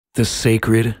The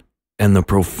Sacred and the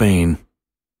Profane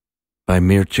by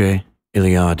Mircea,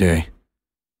 Eliades,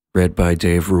 read by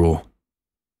Dave Ruyle.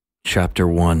 Chapter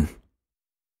 1.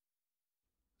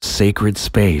 Sacred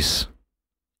Space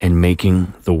and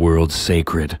Making the World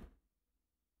Sacred.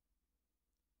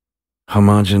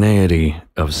 Homogeneity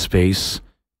of Space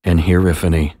and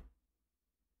Hierophany.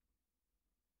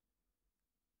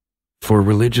 For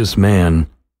religious man,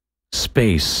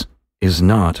 space is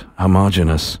not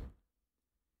homogeneous.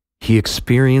 He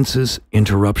experiences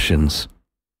interruptions,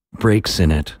 breaks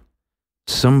in it.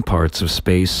 Some parts of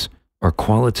space are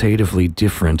qualitatively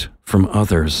different from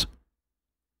others.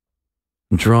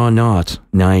 Draw not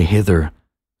nigh hither,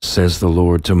 says the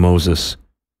Lord to Moses.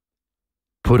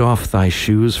 Put off thy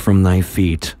shoes from thy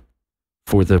feet,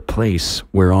 for the place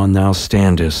whereon thou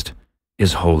standest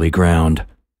is holy ground.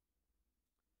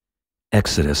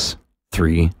 Exodus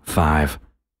 3:5.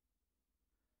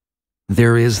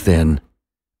 There is then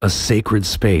a sacred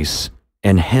space,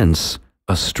 and hence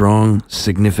a strong,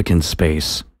 significant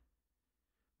space.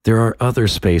 There are other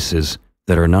spaces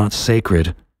that are not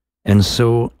sacred, and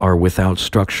so are without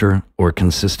structure or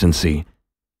consistency,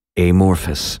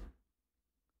 amorphous.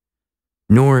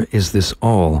 Nor is this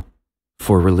all.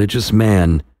 For religious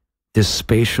man, this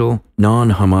spatial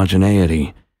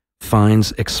non-homogeneity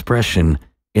finds expression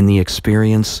in the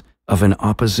experience of an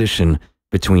opposition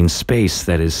between space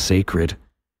that is sacred,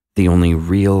 the only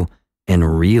real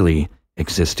and really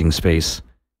existing space,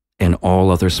 and all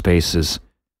other spaces,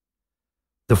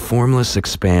 the formless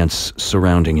expanse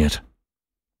surrounding it.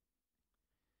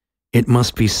 It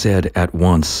must be said at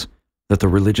once that the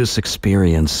religious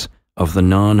experience of the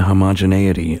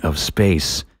non-homogeneity of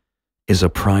space is a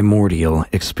primordial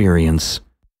experience,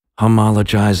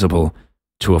 homologizable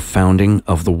to a founding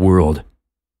of the world.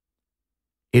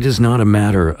 It is not a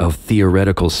matter of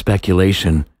theoretical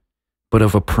speculation, but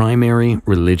of a primary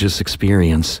religious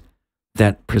experience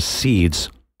that precedes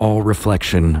all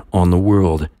reflection on the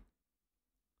world.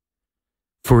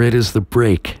 For it is the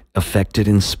break effected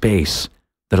in space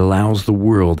that allows the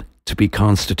world to be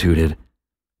constituted,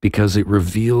 because it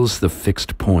reveals the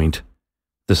fixed point,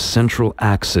 the central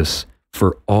axis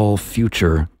for all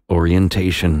future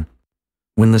orientation.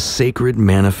 When the sacred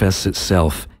manifests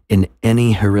itself in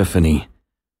any hierophany,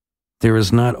 there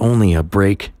is not only a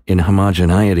break in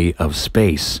homogeneity of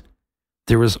space,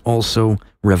 there is also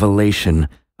revelation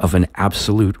of an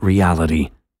absolute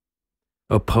reality,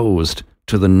 opposed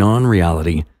to the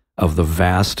non-reality of the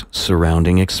vast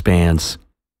surrounding expanse.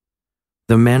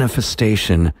 The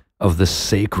manifestation of the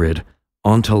sacred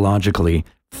ontologically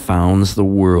founds the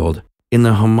world in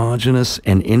the homogeneous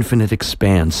and infinite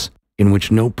expanse in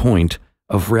which no point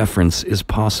of reference is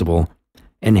possible,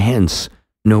 and hence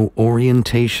no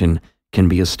orientation can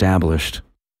be established.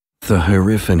 The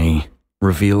hierophany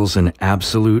reveals an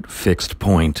absolute fixed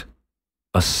point,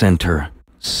 a center.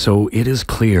 So it is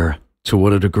clear to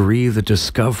what a degree the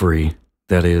discovery,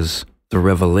 that is, the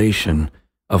revelation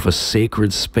of a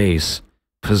sacred space,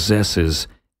 possesses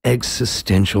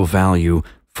existential value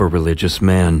for religious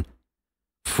man.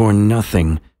 For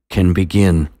nothing can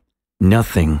begin,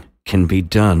 nothing can be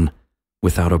done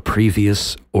without a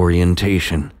previous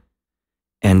orientation,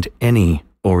 and any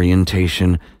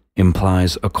orientation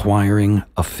implies acquiring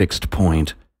a fixed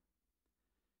point.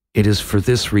 It is for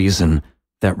this reason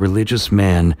that religious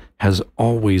man has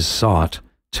always sought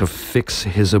to fix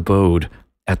his abode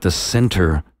at the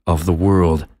center of the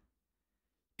world.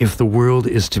 If the world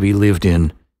is to be lived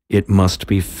in, it must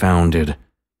be founded,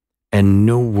 and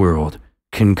no world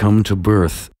can come to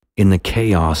birth in the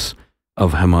chaos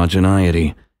of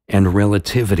homogeneity and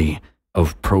relativity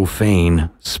of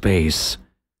profane space.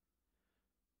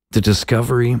 The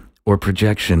discovery or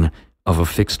projection of a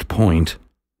fixed point,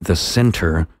 the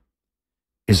center,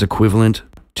 is equivalent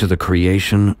to the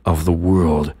creation of the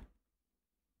world.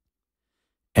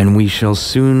 And we shall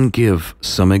soon give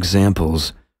some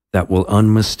examples that will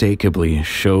unmistakably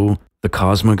show the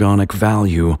cosmogonic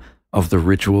value of the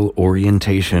ritual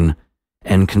orientation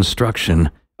and construction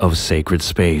of sacred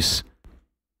space.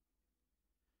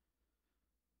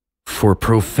 For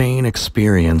profane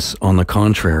experience, on the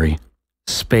contrary,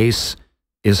 space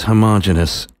is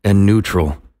homogeneous and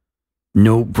neutral.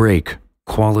 No break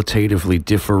qualitatively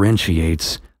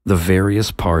differentiates the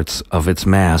various parts of its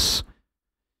mass.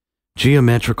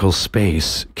 Geometrical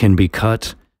space can be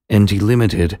cut and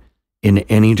delimited in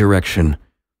any direction,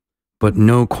 but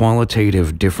no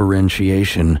qualitative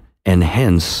differentiation and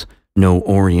hence no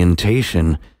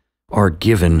orientation are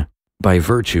given by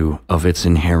virtue of its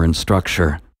inherent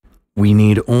structure. We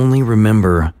need only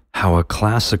remember how a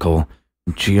classical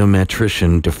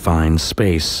geometrician defines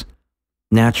space.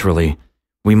 Naturally,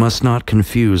 We must not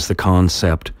confuse the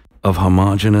concept of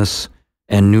homogeneous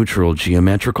and neutral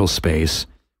geometrical space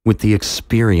with the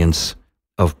experience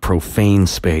of profane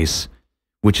space,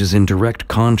 which is in direct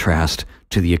contrast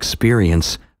to the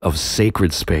experience of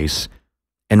sacred space,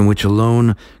 and which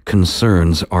alone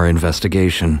concerns our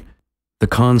investigation. The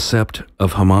concept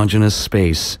of homogeneous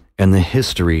space and the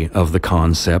history of the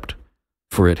concept,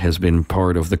 for it has been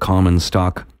part of the common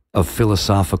stock of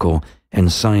philosophical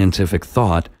and scientific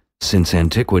thought since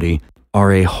antiquity,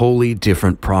 are a wholly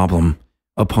different problem,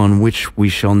 upon which we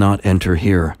shall not enter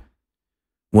here.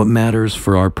 What matters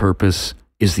for our purpose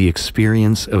is the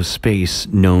experience of space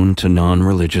known to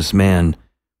non-religious man,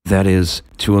 that is,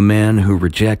 to a man who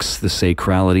rejects the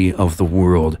sacrality of the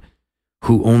world,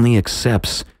 who only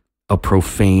accepts a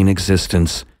profane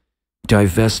existence,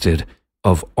 divested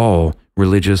of all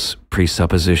religious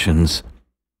presuppositions.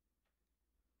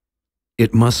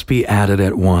 It must be added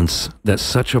at once that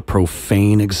such a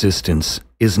profane existence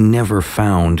is never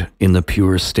found in the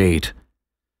pure state.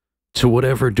 To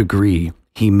whatever degree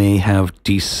he may have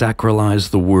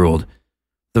desacralized the world,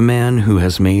 the man who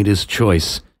has made his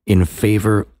choice in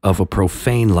favor of a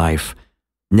profane life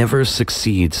never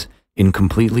succeeds in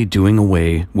completely doing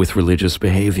away with religious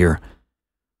behavior.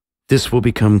 This will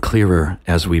become clearer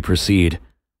as we proceed.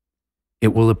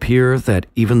 It will appear that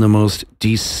even the most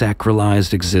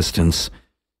desacralized existence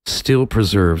still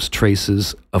preserves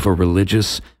traces of a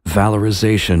religious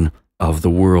valorization of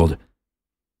the world.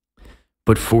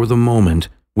 But for the moment,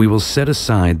 we will set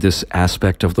aside this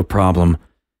aspect of the problem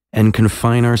and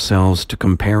confine ourselves to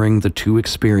comparing the two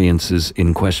experiences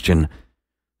in question,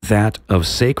 that of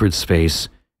sacred space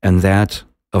and that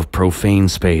of profane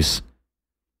space.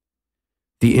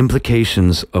 The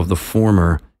implications of the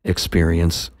former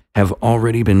experience have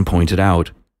already been pointed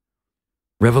out.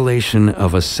 Revelation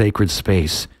of a sacred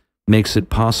space makes it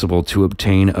possible to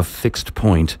obtain a fixed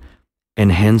point,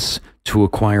 and hence to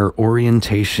acquire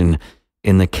orientation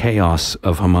in the chaos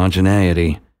of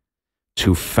homogeneity,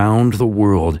 to found the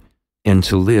world and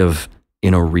to live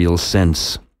in a real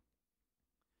sense.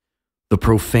 The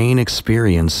profane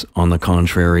experience, on the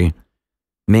contrary,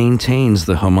 maintains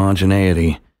the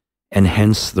homogeneity and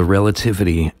hence the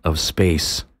relativity of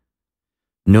space.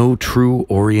 No true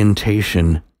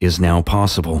orientation is now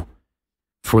possible,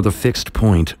 for the fixed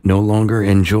point no longer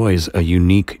enjoys a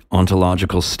unique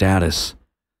ontological status.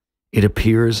 It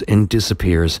appears and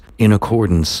disappears in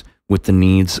accordance with the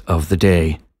needs of the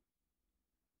day.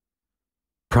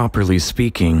 Properly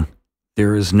speaking,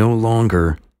 there is no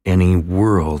longer any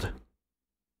world.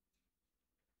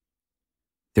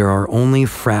 There are only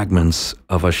fragments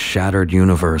of a shattered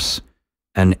universe,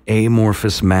 an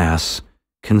amorphous mass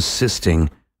consisting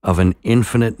of an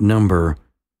infinite number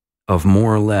of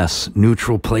more or less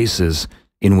neutral places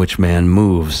in which man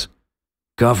moves,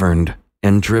 governed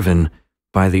and driven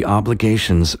by the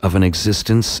obligations of an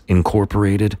existence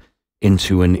incorporated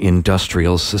into an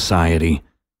industrial society.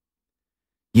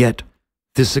 Yet,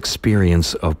 this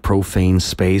experience of profane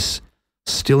space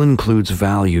still includes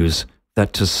values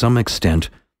that to some extent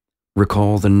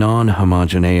recall the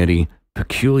non-homogeneity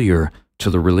peculiar to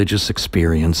the religious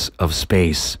experience of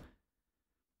space.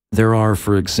 There are,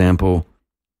 for example,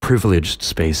 privileged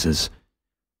spaces,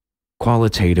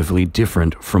 qualitatively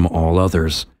different from all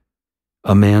others,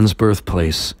 a man's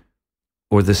birthplace,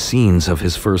 or the scenes of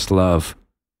his first love,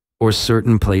 or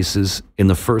certain places in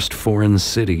the first foreign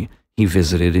city he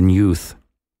visited in youth.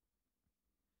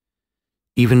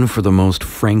 Even for the most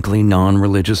frankly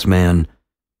non-religious man,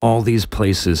 all these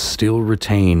places still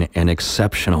retain an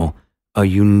exceptional, a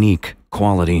unique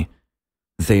quality.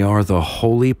 They are the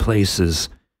holy places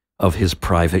of his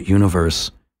private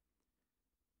universe,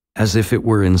 as if it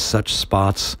were in such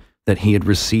spots that he had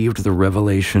received the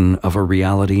revelation of a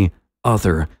reality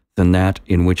other than that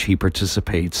in which he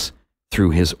participates through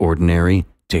his ordinary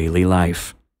daily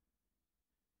life.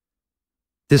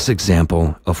 This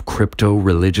example of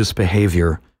crypto-religious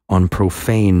behavior on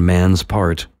profane man's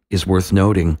part is worth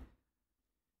noting.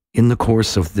 In the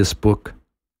course of this book,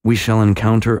 we shall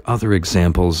encounter other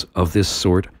examples of this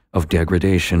sort of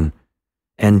degradation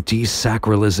and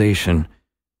desacralization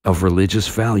of religious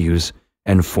values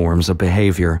and forms of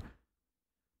behavior.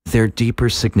 Their deeper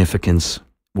significance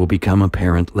will become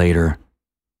apparent later.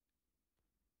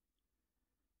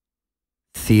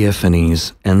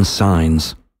 Theophanies and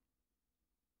signs.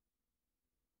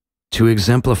 To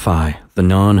exemplify the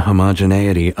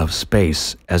non-homogeneity of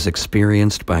space as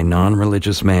experienced by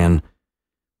non-religious man,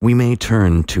 we may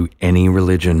turn to any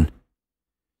religion.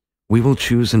 We will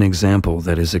choose an example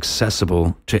that is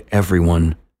accessible to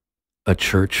everyone, a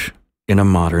church in a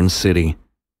modern city.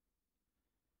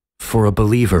 For a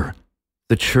believer,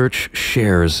 The church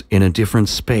shares in a different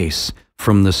space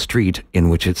from the street in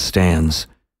which it stands.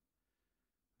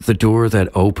 The door that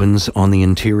opens on the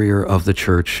interior of the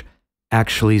church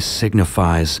actually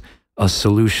signifies a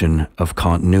solution of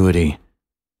continuity.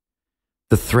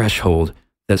 The threshold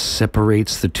that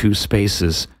separates the two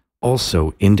spaces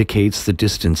also indicates the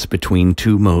distance between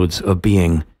two modes of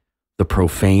being, the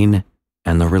profane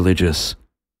and the religious.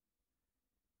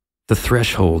 The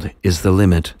threshold is the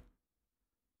limit,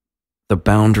 the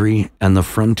boundary and the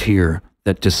frontier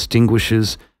that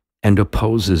distinguishes and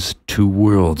opposes two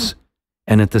worlds,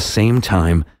 and at the same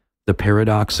time, the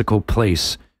paradoxical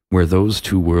place where those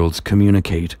two worlds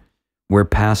communicate, where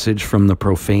passage from the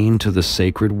profane to the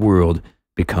sacred world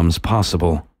becomes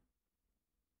possible.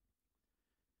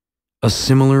 A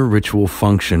similar ritual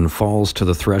function falls to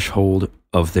the threshold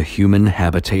of the human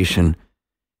habitation,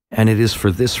 and it is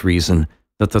for this reason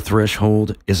that the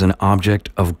threshold is an object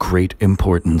of great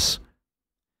importance.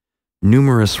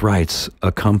 Numerous rites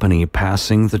accompany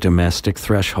passing the domestic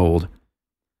threshold: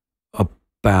 a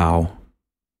bow,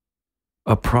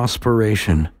 a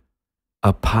prospiration,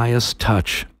 a pious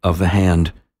touch of the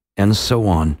hand, and so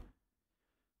on.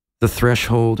 The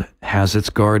threshold has its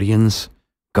guardians,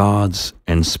 gods,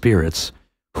 and spirits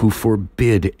who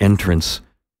forbid entrance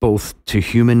both to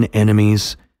human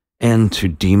enemies and to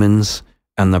demons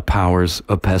and the powers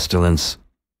of pestilence.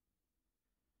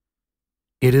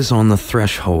 It is on the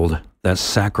threshold that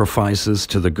sacrifices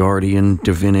to the guardian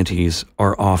divinities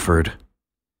are offered.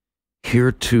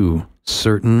 Here too,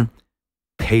 certain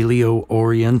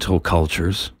Paleo-Oriental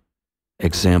cultures,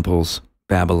 examples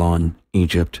Babylon,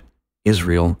 Egypt,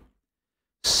 Israel,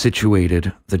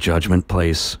 situated the judgment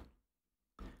place.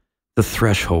 The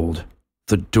threshold,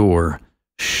 the door,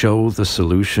 show the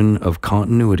solution of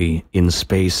continuity in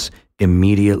space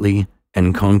immediately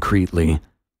and concretely.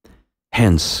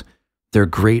 Hence, their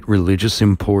great religious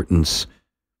importance,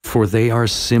 for they are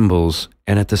symbols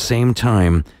and at the same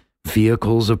time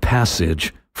vehicles of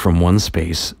passage from one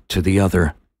space to the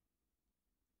other.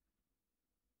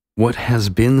 What has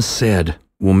been said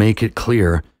will make it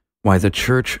clear why the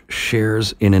church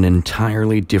shares in an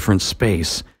entirely different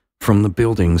space from the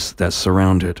buildings that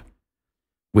surround it.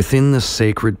 Within the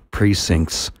sacred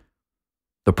precincts,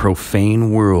 the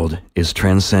profane world is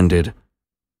transcended.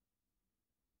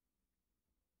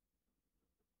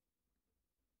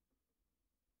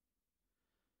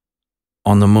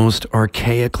 On the most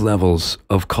archaic levels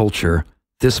of culture,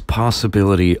 this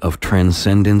possibility of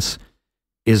transcendence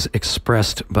is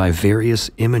expressed by various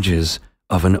images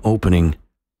of an opening.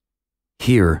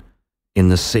 Here, in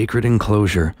the sacred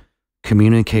enclosure,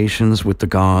 communications with the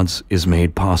gods is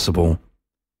made possible.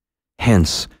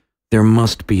 Hence, there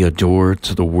must be a door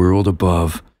to the world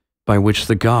above, by which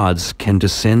the gods can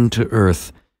descend to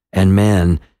earth, and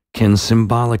man can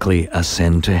symbolically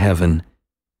ascend to heaven.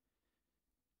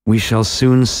 We shall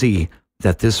soon see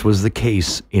that this was the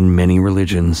case in many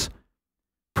religions.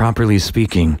 Properly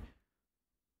speaking,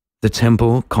 the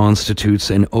temple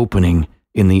constitutes an opening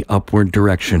in the upward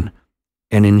direction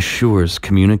and ensures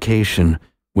communication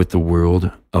with the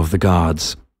world of the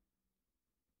gods.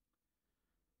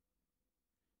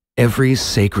 Every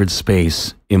sacred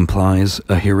space implies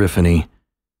a hierophany,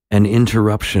 an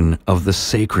interruption of the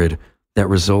sacred that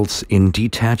results in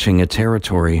detaching a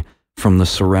territory from the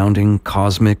surrounding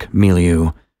cosmic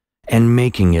milieu and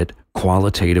making it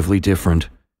qualitatively different.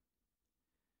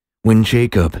 When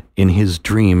Jacob, in his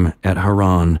dream at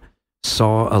Haran,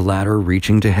 saw a ladder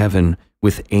reaching to heaven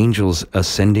with angels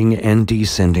ascending and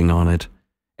descending on it,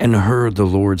 and heard the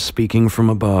Lord speaking from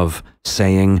above,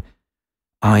 saying,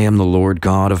 "I am the Lord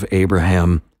God of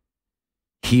Abraham,"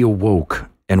 he awoke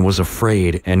and was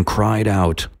afraid and cried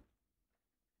out,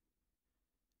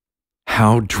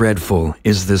 "How dreadful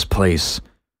is this place!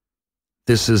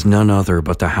 This is none other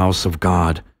but the house of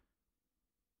God,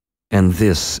 and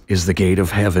this is the gate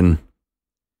of heaven."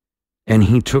 And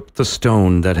he took the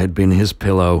stone that had been his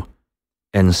pillow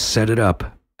and set it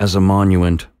up as a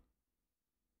monument,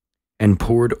 and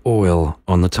poured oil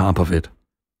on the top of it.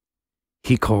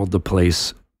 He called the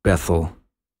place Bethel,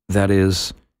 that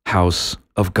is, house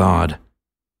of God.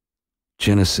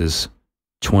 Genesis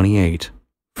 28,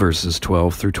 verses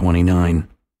 12 through 29.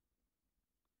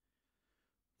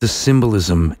 The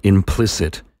symbolism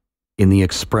implicit in the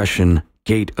expression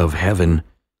gate of heaven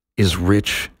is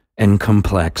rich and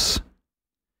complex.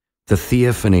 The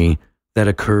theophany that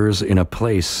occurs in a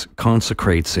place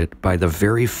consecrates it by the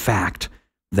very fact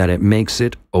that it makes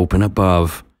it open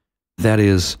above, that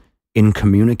is, in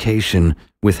communication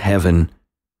with heaven,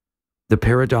 the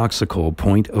paradoxical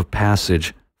point of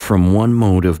passage from one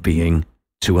mode of being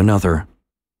to another.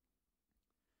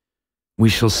 We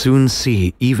shall soon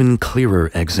see even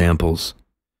clearer examples.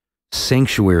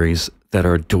 Sanctuaries that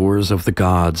are doors of the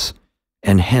gods,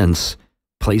 and hence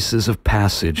places of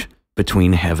passage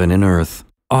between heaven and earth.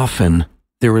 Often,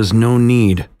 there is no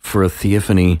need for a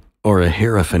theophany or a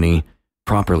hierophany,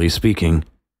 properly speaking.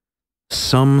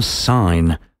 Some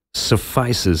sign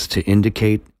suffices to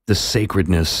indicate the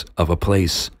sacredness of a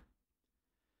place.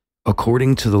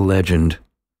 According to the legend,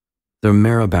 the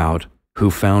marabout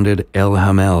who founded El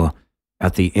Hamel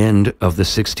at the end of the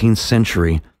 16th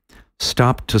century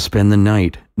stopped to spend the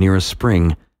night near a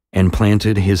spring and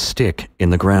planted his stick in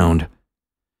the ground.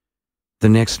 The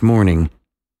next morning,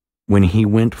 when he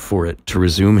went for it to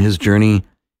resume his journey,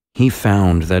 he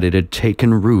found that it had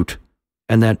taken root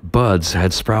and that buds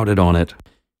had sprouted on it.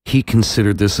 He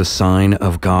considered this a sign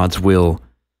of God's will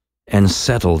and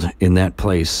settled in that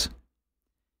place.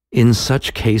 In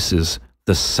such cases,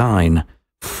 the sign,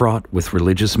 fraught with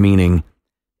religious meaning,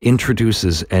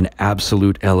 introduces an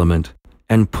absolute element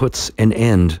and puts an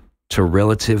end to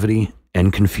relativity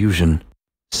and confusion.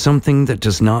 Something that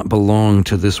does not belong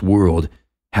to this world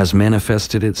has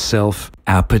manifested itself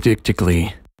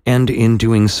apodictically, and in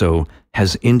doing so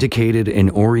has indicated an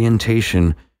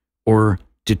orientation or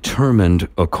determined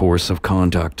a course of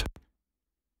conduct.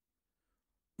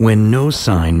 When no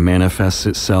sign manifests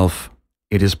itself,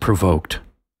 it is provoked.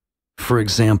 For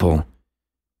example,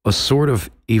 a sort of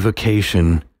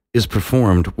evocation is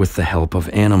performed with the help of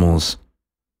animals.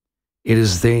 It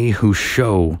is they who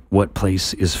show what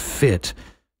place is fit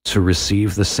to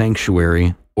receive the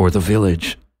sanctuary or the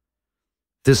village.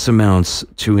 This amounts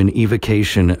to an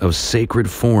evocation of sacred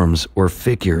forms or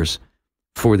figures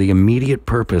for the immediate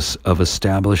purpose of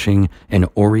establishing an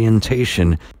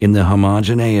orientation in the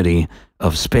homogeneity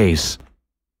of space.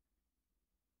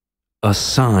 A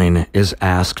sign is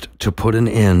asked to put an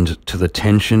end to the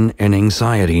tension and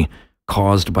anxiety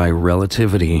caused by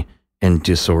relativity and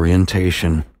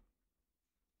disorientation.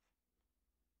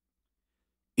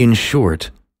 In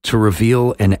short, to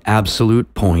reveal an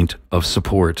absolute point of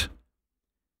support.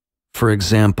 For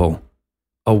example,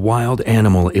 a wild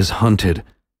animal is hunted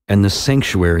and the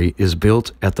sanctuary is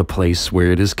built at the place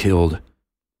where it is killed.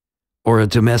 Or a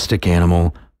domestic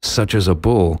animal, such as a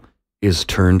bull, is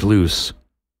turned loose.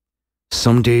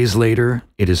 Some days later,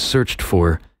 it is searched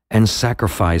for and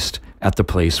sacrificed at the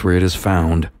place where it is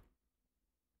found.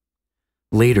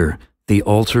 Later, the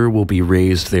altar will be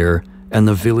raised there, and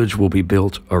the village will be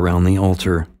built around the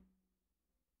altar.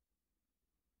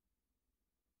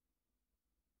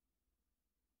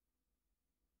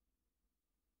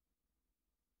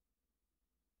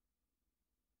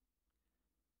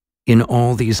 In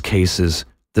all these cases,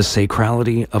 the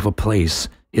sacrality of a place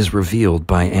is revealed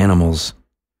by animals.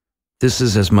 This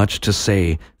is as much to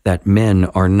say that men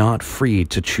are not free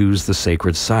to choose the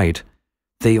sacred site.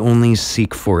 They only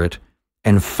seek for it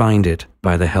and find it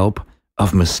by the help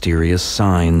of mysterious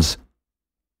signs.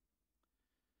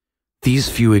 These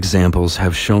few examples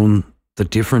have shown the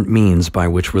different means by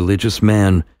which religious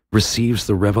man receives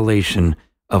the revelation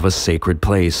of a sacred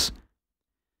place.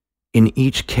 In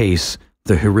each case,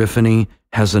 the hierophany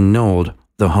has annulled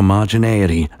the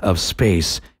homogeneity of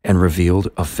space and revealed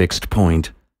a fixed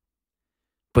point.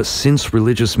 But since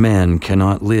religious man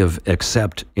cannot live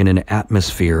except in an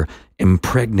atmosphere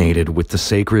impregnated with the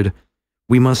sacred,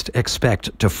 we must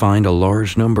expect to find a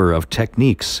large number of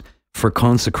techniques for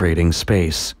consecrating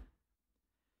space.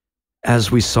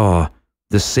 As we saw,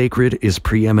 the sacred is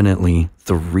preeminently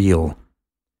the real.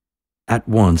 At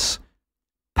once,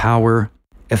 power,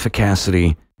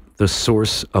 efficacy, the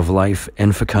source of life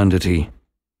and fecundity.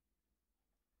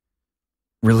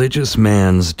 Religious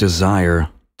man's desire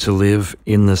to live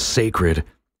in the sacred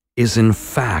is in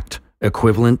fact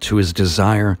equivalent to his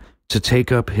desire to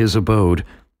take up his abode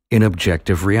in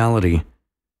objective reality,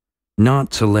 not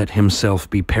to let himself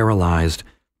be paralyzed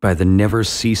by the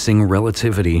never-ceasing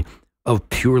relativity of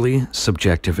purely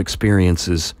subjective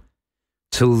experiences,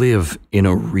 to live in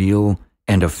a real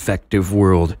and effective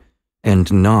world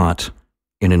and not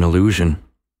in an illusion.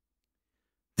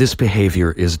 This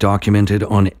behavior is documented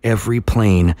on every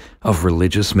plane of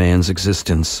religious man's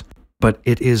existence, but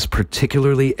it is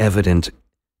particularly evident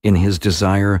in his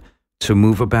desire to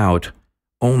move about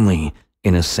only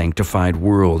in a sanctified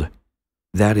world,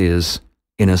 that is,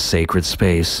 in a sacred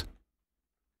space.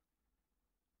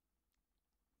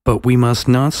 But we must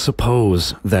not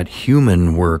suppose that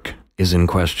human work is in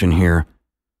question here,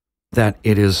 that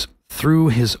it is through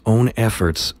his own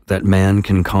efforts that man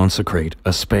can consecrate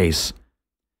a space.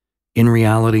 In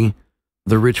reality,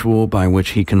 the ritual by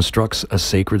which he constructs a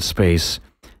sacred space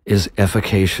is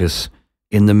efficacious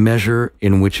in the measure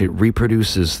in which it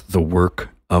reproduces the work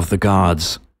of the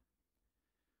gods.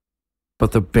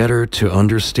 But the better to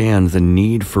understand the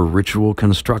need for ritual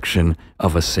construction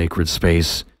of a sacred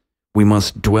space, we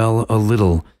must dwell a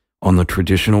little on the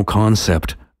traditional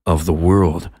concept of the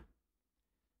world.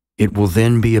 It will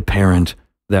then be apparent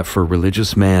that for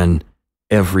religious man,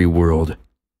 every world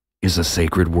is a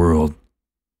sacred world.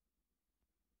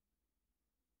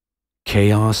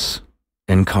 Chaos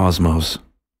and cosmos.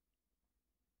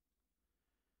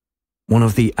 One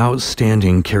of the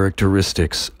outstanding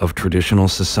characteristics of traditional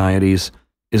societies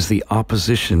is the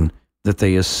opposition that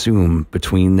they assume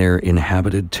between their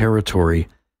inhabited territory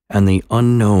and the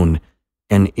unknown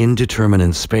and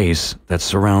indeterminate space that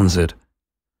surrounds it.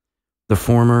 The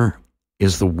former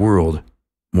is the world,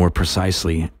 more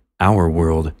precisely, our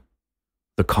world,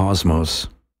 the cosmos.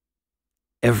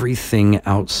 Everything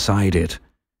outside it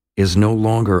is no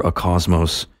longer a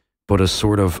cosmos, but a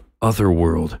sort of other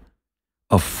world,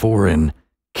 a foreign,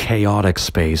 chaotic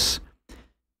space,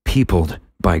 peopled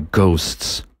by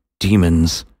ghosts,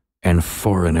 demons, and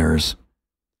foreigners,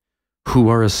 who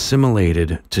are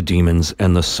assimilated to demons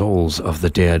and the souls of the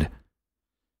dead.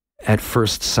 At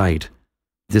first sight,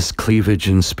 this cleavage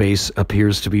in space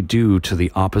appears to be due to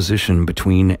the opposition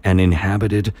between an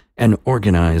inhabited and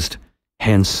organized,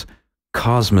 hence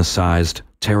cosmicized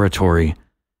territory,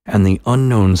 and the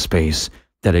unknown space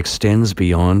that extends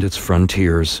beyond its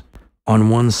frontiers. On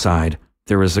one side,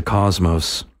 there is a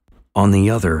cosmos. On the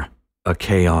other, a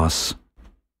chaos.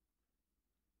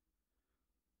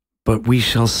 But we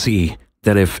shall see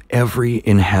that if every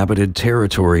inhabited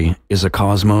territory is a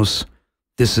cosmos,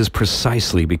 this is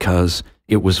precisely because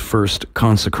it was first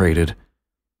consecrated,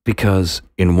 because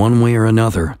in one way or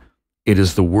another, it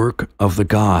is the work of the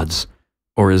gods,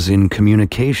 or is in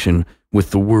communication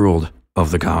with the world of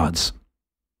the gods.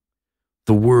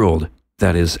 The world,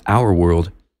 that is our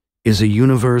world, is a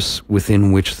universe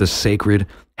within which the sacred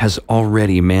has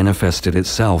already manifested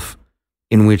itself,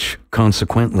 in which,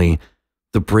 consequently,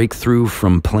 the breakthrough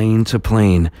from plane to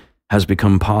plane has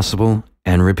become possible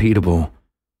and repeatable.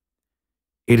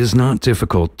 It is not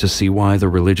difficult to see why the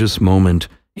religious moment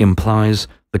implies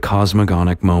the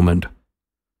cosmogonic moment.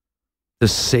 The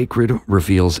sacred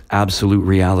reveals absolute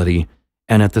reality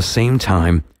and at the same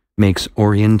time makes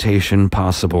orientation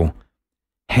possible.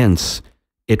 Hence,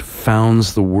 it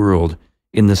founds the world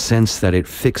in the sense that it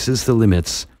fixes the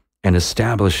limits and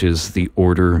establishes the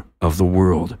order of the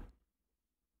world.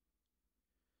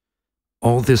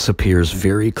 All this appears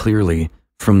very clearly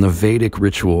from the Vedic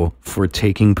ritual for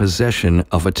taking possession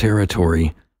of a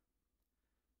territory.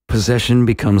 Possession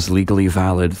becomes legally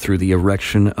valid through the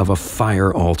erection of a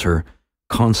fire altar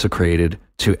consecrated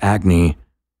to Agni.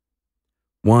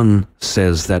 One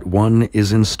says that one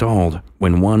is installed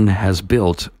when one has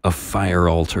built a fire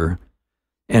altar,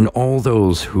 and all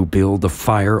those who build the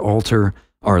fire altar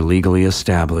are legally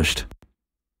established.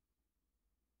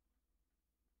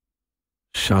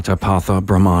 Shatapatha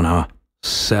Brahmana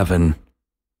 7,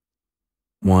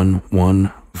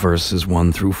 1 verses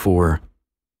 1 through 4.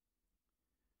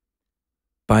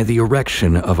 By the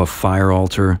erection of a fire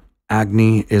altar,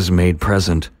 Agni is made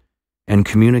present, and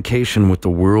communication with the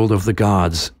world of the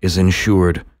gods is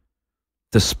ensured.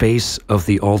 The space of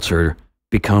the altar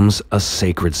becomes a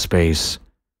sacred space.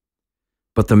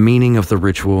 But the meaning of the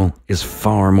ritual is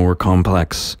far more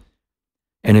complex,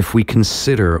 and if we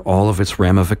consider all of its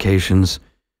ramifications,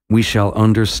 we shall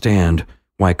understand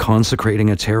why consecrating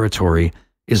a territory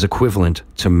is equivalent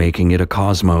to making it a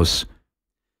cosmos,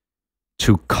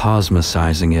 to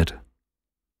cosmicizing it.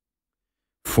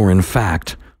 For in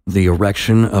fact, the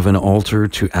erection of an altar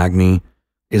to Agni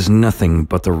is nothing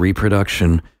but the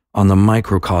reproduction on the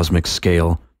microcosmic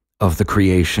scale of the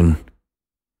creation.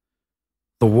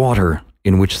 The water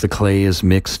in which the clay is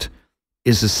mixed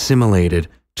is assimilated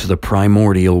to the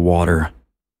primordial water.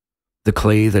 The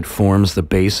clay that forms the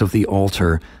base of the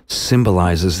altar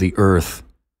symbolizes the earth.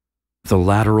 The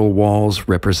lateral walls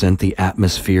represent the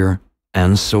atmosphere,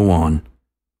 and so on.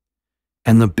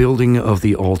 And the building of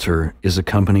the altar is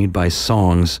accompanied by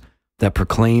songs that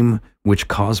proclaim which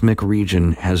cosmic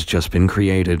region has just been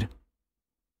created.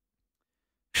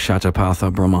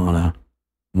 Shatapatha Brahmana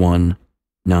 1,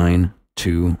 9,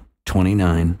 2,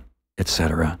 29,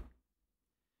 etc.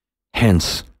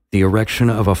 Hence, the erection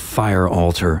of a fire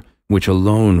altar, which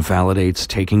alone validates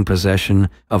taking possession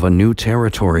of a new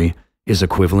territory, is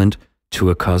equivalent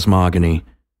to a cosmogony.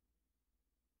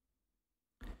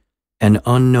 An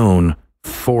unknown,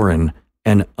 foreign,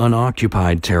 and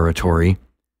unoccupied territory,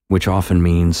 which often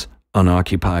means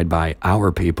unoccupied by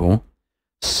our people,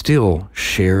 still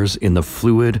shares in the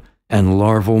fluid and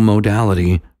larval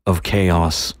modality of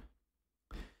chaos.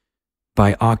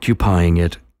 By occupying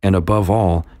it, and above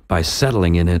all, by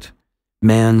settling in it,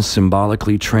 man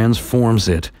symbolically transforms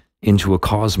it into a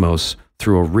cosmos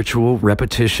through a ritual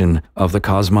repetition of the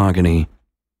cosmogony.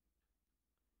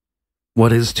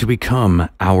 What is to become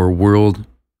our world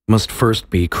must first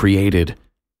be created,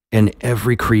 and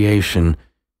every creation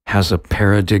has a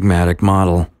paradigmatic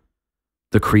model,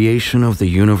 the creation of the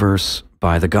universe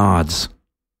by the gods.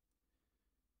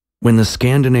 When the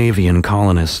Scandinavian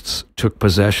colonists took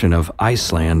possession of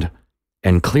Iceland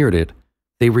and cleared it,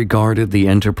 they regarded the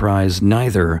enterprise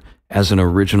neither as an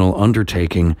original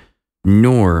undertaking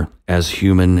nor as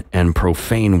human and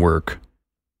profane work.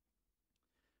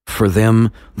 For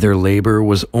them, their labor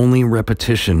was only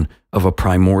repetition of a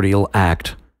primordial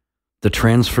act, the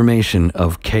transformation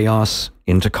of chaos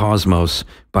into cosmos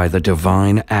by the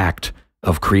divine act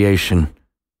of creation.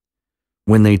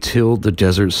 When they tilled the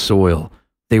desert soil,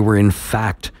 they were in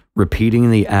fact repeating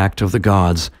the act of the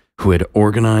gods who had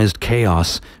organized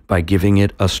chaos by giving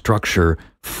it a structure,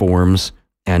 forms,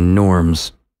 and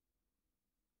norms.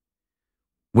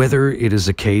 Whether it is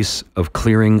a case of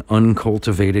clearing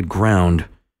uncultivated ground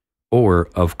or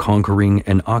of conquering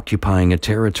and occupying a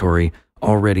territory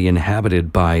already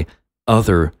inhabited by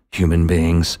other human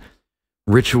beings,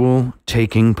 ritual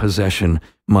taking possession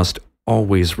must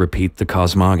always repeat the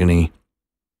cosmogony.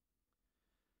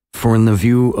 For in the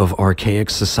view of archaic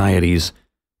societies,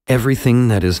 everything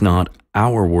that is not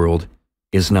our world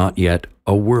is not yet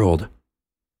a world.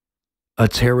 A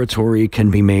territory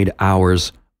can be made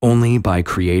ours only by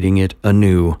creating it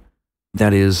anew,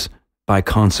 that is, by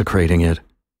consecrating it.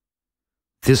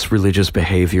 This religious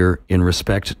behavior in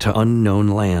respect to unknown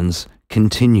lands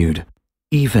continued,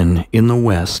 even in the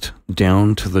West,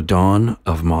 down to the dawn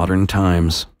of modern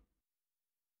times.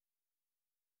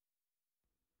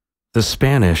 The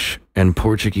Spanish and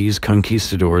Portuguese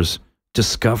conquistadors,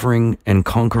 discovering and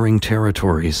conquering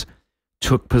territories,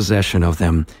 took possession of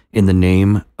them in the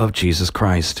name of Jesus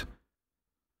Christ.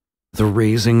 The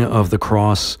raising of the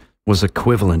cross was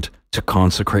equivalent to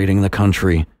consecrating the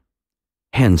country,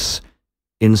 hence,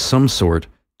 in some sort,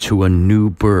 to a new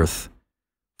birth.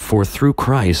 For through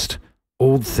Christ,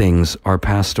 old things are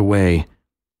passed away.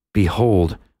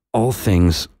 Behold, all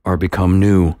things are become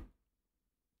new.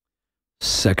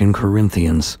 2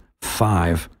 Corinthians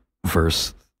 5,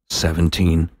 verse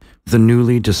 17. The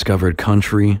newly discovered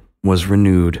country was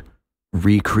renewed,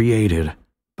 recreated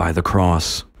by the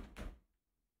cross.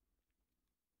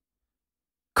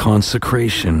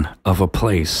 Consecration of a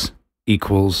place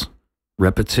equals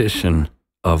repetition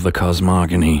of the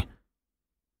cosmogony.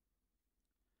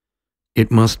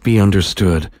 It must be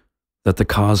understood that the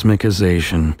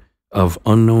cosmicization of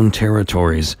unknown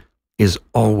territories is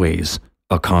always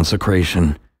a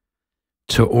consecration.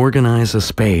 To organize a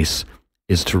space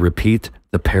is to repeat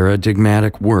the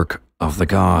paradigmatic work of the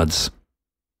gods.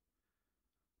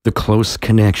 The close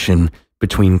connection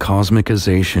between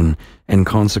cosmicization and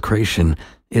consecration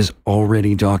is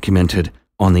already documented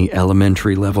on the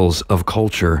elementary levels of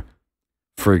culture.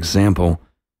 For example,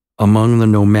 among the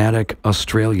nomadic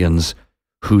Australians,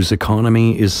 whose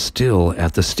economy is still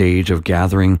at the stage of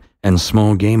gathering and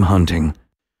small game hunting,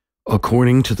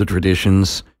 according to the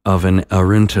traditions of an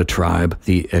Arunta tribe,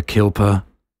 the Akilpa,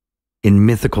 in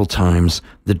mythical times,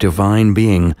 the divine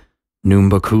being,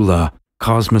 Numbakula,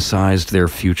 cosmicized their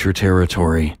future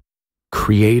territory,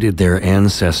 created their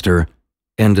ancestor,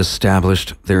 and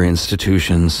established their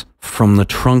institutions. From the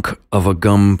trunk of a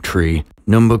gum tree,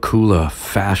 Numbakula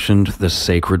fashioned the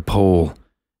sacred pole,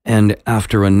 and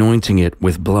after anointing it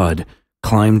with blood,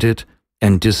 climbed it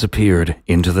and disappeared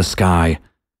into the sky.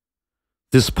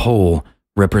 This pole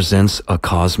represents a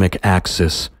cosmic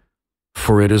axis,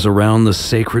 for it is around the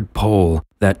sacred pole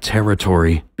that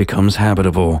territory becomes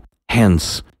habitable,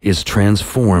 hence is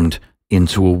transformed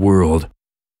into a world.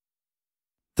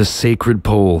 The sacred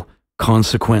pole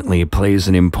consequently plays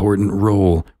an important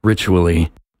role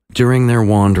ritually. During their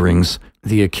wanderings,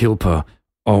 the Akilpa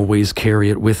always carry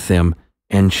it with them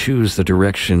and choose the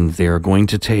direction they are going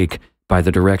to take by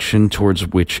the direction towards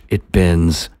which it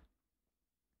bends.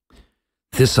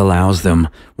 This allows them,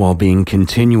 while being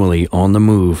continually on the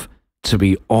move, to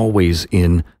be always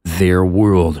in their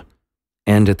world,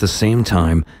 and at the same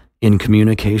time in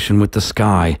communication with the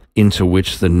sky into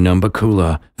which the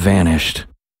Numbakula vanished.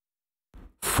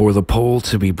 For the pole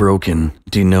to be broken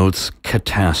denotes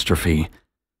catastrophe.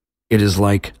 It is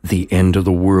like the end of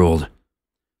the world,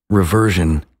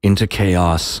 reversion into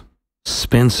chaos.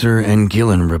 Spencer and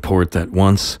Gillen report that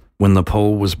once, when the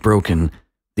pole was broken,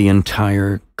 the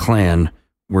entire clan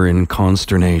were in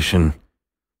consternation.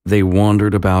 They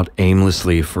wandered about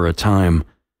aimlessly for a time,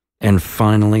 and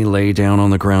finally lay down on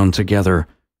the ground together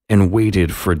and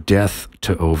waited for death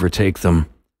to overtake them.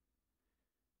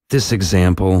 This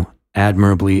example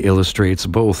admirably illustrates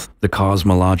both the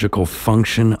cosmological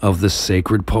function of the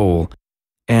sacred pole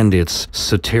and its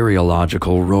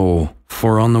soteriological role.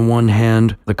 For on the one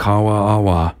hand, the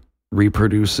Kawa'awa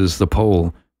reproduces the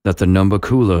pole that the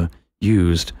Numbakula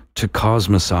used to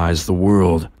cosmicize the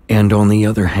world, and on the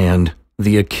other hand,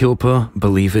 the Akilpa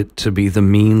believe it to be the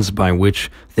means by which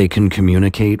they can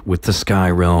communicate with the sky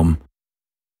realm.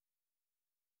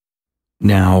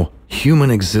 Now,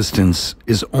 human existence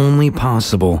is only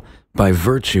possible by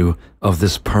virtue of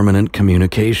this permanent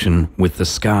communication with the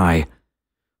sky.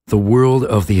 The world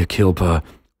of the Akilpa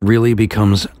really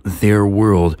becomes their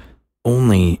world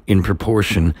only in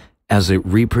proportion as it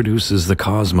reproduces the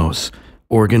cosmos,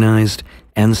 organized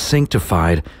and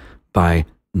sanctified by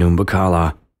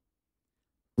Numbakala.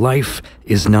 Life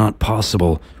is not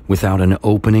possible without an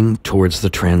opening towards the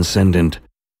transcendent.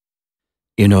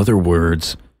 In other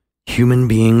words, human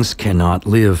beings cannot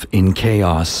live in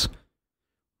chaos.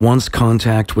 Once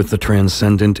contact with the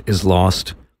transcendent is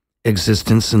lost,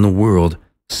 existence in the world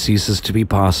ceases to be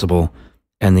possible,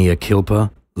 and the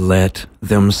Akilpa let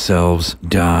themselves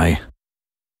die.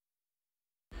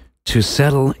 To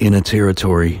settle in a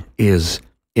territory is,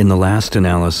 in the last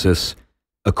analysis,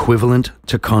 equivalent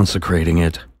to consecrating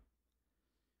it.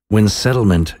 When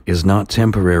settlement is not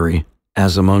temporary,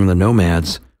 as among the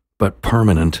nomads, but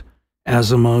permanent,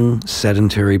 as among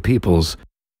sedentary peoples,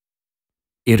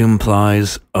 it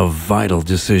implies a vital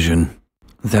decision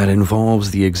that involves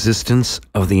the existence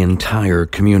of the entire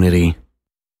community.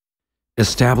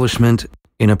 Establishment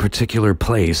in a particular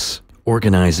place,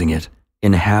 organizing it,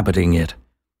 inhabiting it,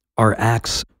 are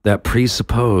acts that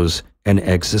presuppose an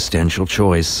existential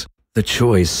choice, the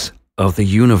choice of the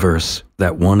universe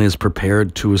that one is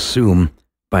prepared to assume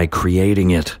by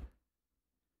creating it.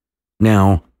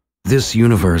 Now, this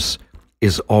universe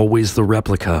is always the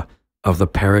replica of the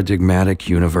paradigmatic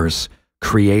universe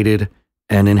created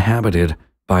and inhabited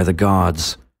by the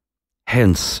gods.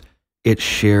 Hence, it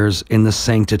shares in the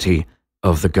sanctity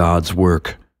of the gods'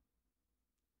 work.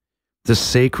 The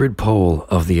sacred pole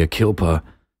of the Akilpa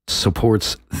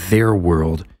supports their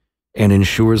world and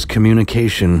ensures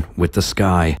communication with the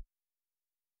sky.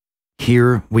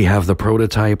 Here we have the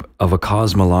prototype of a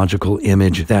cosmological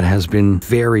image that has been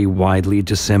very widely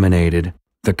disseminated,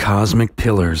 the cosmic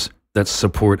pillars that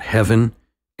support heaven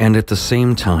and at the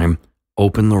same time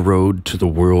open the road to the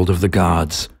world of the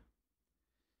gods.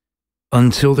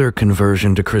 Until their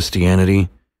conversion to Christianity,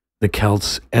 the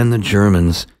Celts and the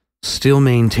Germans still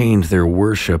maintained their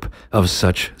worship of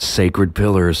such sacred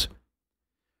pillars.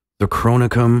 The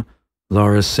Chronicum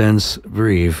Lauricense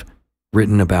Breve,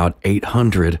 written about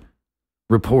 800,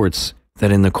 reports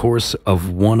that in the course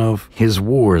of one of his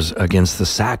wars against the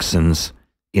Saxons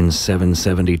in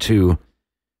 772,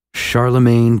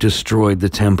 Charlemagne destroyed the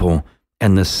temple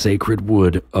and the sacred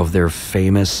wood of their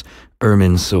famous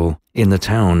Irminsul in the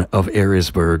town of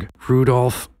Eresburg.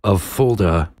 Rudolf of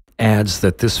Fulda adds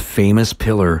that this famous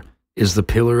pillar is the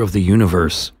pillar of the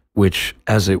universe, which,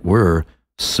 as it were,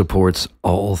 supports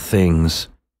all things.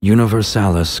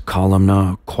 Universalis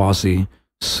columna quasi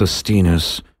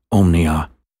sustinus omnia.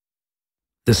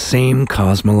 The same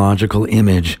cosmological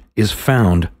image is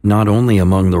found not only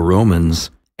among the Romans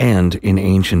and in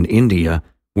ancient India,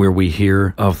 where we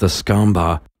hear of the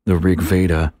Skamba, the Rig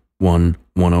Veda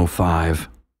 1:105,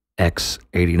 X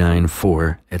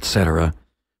 89:4, etc.,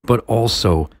 but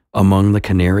also among the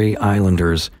Canary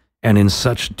Islanders and in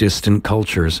such distant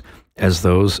cultures as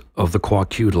those of the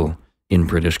Kwakiutl in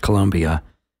British Columbia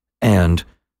and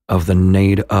of the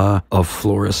Nada of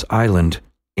Flores Island,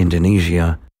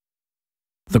 Indonesia.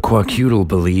 The Kwakiutl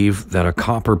believe that a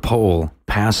copper pole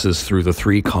passes through the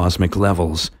three cosmic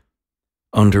levels,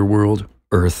 underworld,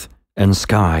 earth, and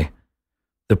sky.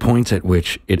 The point at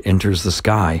which it enters the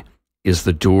sky is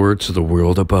the door to the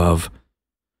world above.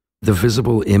 The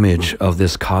visible image of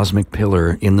this cosmic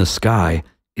pillar in the sky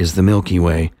is the Milky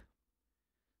Way.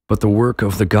 But the work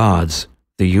of the gods,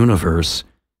 the universe,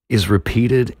 is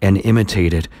repeated and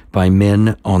imitated by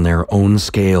men on their own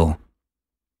scale.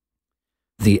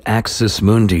 The axis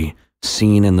mundi,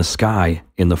 seen in the sky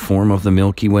in the form of the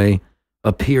Milky Way,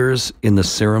 appears in the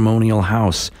ceremonial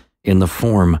house in the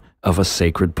form of a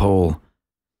sacred pole.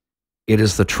 It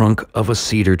is the trunk of a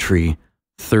cedar tree,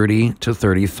 30 to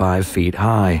 35 feet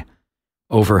high,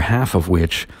 over half of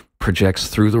which projects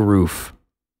through the roof.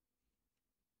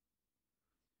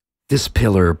 This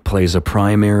pillar plays a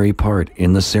primary part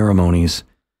in the ceremonies.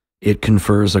 It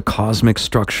confers a cosmic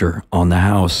structure on the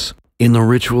house. In the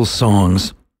ritual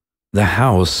songs, the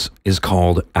house is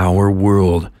called Our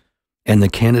World, and the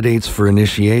candidates for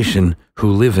initiation who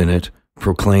live in it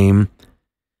proclaim,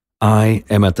 I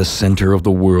am at the center of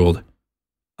the world.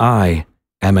 I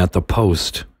am at the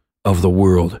post of the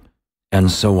world, and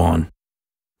so on.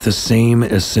 The same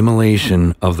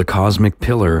assimilation of the cosmic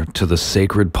pillar to the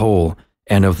sacred pole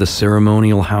and of the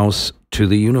ceremonial house to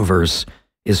the universe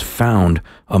is found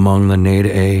among the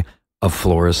Nadae of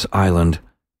Flores Island.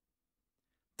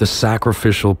 The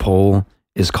sacrificial pole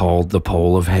is called the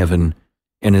pole of heaven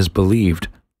and is believed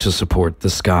to support the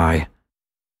sky.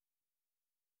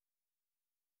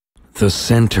 The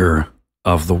center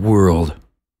of the world.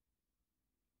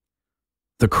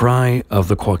 The cry of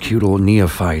the quaquetal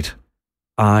neophyte,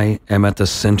 "I am at the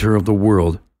center of the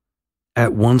world,"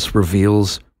 at once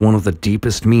reveals one of the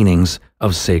deepest meanings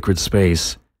of sacred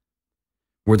space,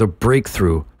 where the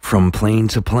breakthrough from plane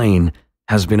to plane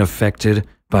has been effected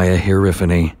by a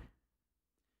hierophany.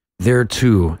 There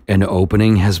too an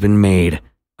opening has been made,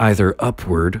 either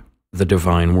upward, the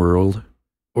divine world,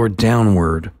 or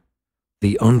downward,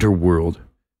 the underworld,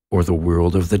 or the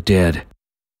world of the dead.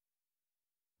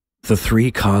 The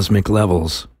three cosmic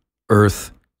levels,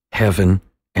 earth, heaven,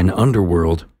 and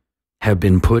underworld, have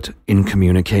been put in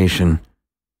communication.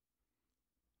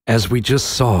 As we just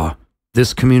saw,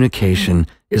 this communication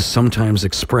is sometimes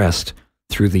expressed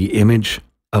through the image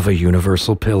of a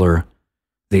universal pillar,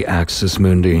 the axis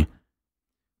mundi,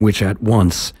 which at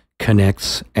once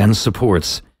connects and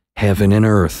supports heaven and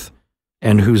earth,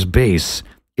 and whose base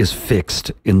is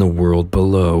fixed in the world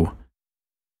below.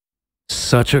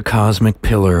 Such a cosmic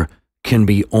pillar can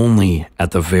be only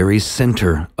at the very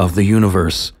center of the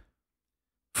universe,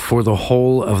 for the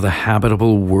whole of the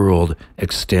habitable world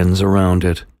extends around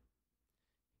it.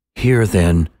 Here,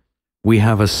 then, we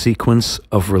have a sequence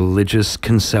of religious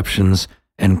conceptions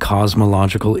and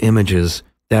cosmological images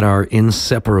that are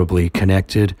inseparably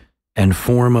connected and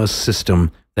form a system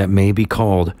that may be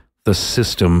called the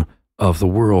system of the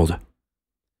world.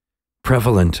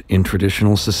 Prevalent in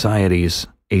traditional societies,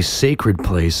 a sacred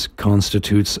place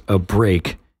constitutes a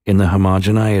break in the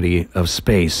homogeneity of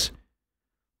space.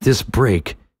 This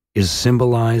break is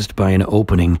symbolized by an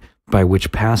opening by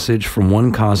which passage from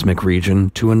one cosmic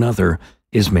region to another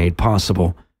is made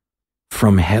possible,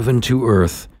 from heaven to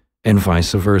earth and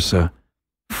vice versa,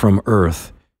 from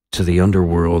earth to the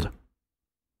underworld.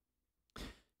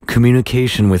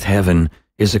 Communication with heaven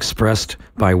is expressed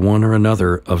by one or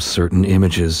another of certain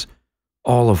images,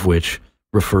 all of which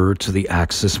refer to the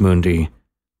axis mundi,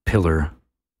 pillar.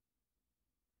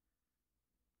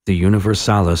 The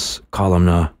universalis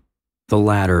columna, the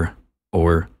ladder,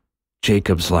 or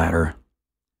Jacob's ladder,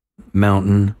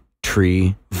 mountain,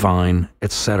 tree, vine,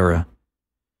 etc.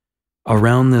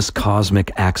 Around this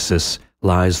cosmic axis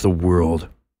lies the world,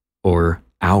 or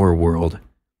our world.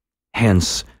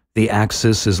 Hence, the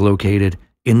axis is located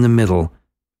in the middle,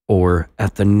 or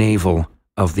at the navel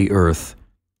of the earth.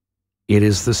 It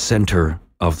is the center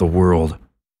of the world.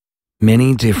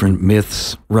 Many different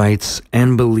myths, rites,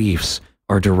 and beliefs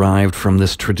are derived from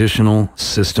this traditional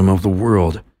system of the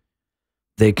world.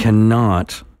 They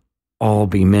cannot all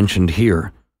be mentioned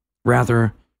here.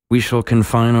 Rather, we shall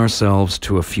confine ourselves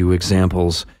to a few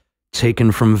examples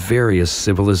taken from various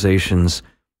civilizations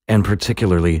and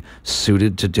particularly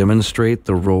suited to demonstrate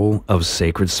the role of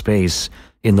sacred space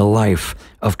in the life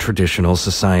of traditional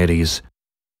societies.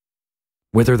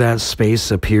 Whether that space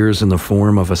appears in the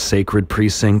form of a sacred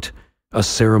precinct, a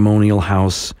ceremonial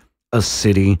house, a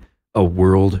city, a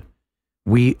world,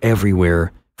 we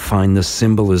everywhere find the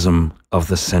symbolism of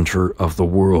the center of the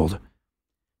world.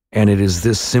 And it is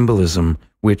this symbolism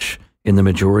which, in the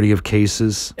majority of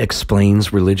cases,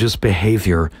 explains religious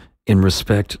behavior in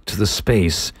respect to the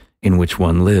space in which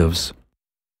one lives.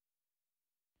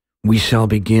 We shall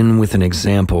begin with an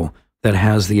example that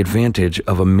has the advantage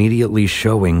of immediately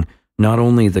showing not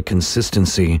only the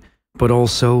consistency, but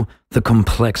also the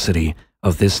complexity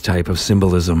of this type of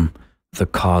symbolism, the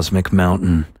cosmic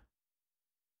mountain.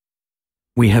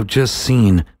 We have just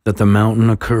seen that the mountain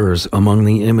occurs among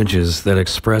the images that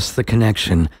express the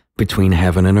connection between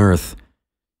heaven and earth.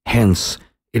 Hence,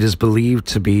 it is believed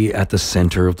to be at the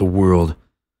center of the world.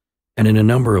 And in a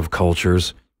number of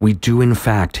cultures, we do in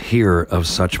fact hear of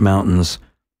such mountains,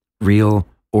 real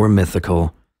or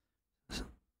mythical,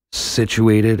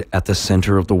 situated at the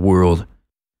center of the world.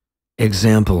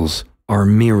 Examples are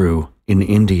Meru in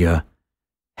India,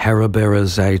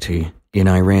 Harabera in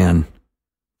Iran,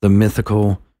 the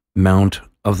mythical Mount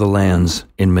of the Lands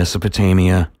in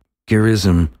Mesopotamia,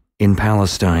 Gerizim in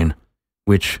Palestine,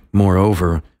 which,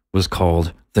 moreover, was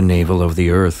called the navel of the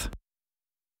earth.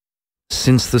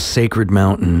 Since the sacred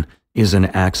mountain is an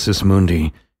axis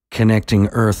mundi connecting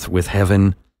earth with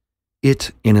heaven,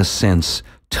 it, in a sense,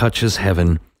 touches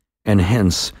heaven, and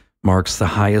hence marks the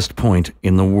highest point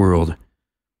in the world.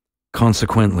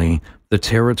 Consequently, the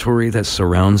territory that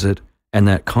surrounds it and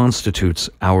that constitutes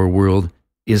our world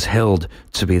is held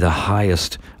to be the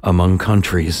highest among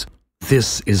countries.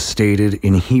 This is stated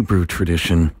in Hebrew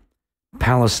tradition.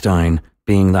 Palestine,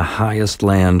 being the highest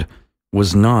land,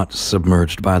 was not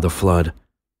submerged by the flood.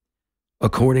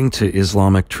 According to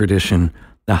Islamic tradition,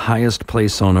 the highest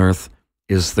place on earth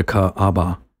is the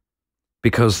Kaaba,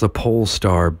 because the pole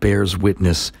star bears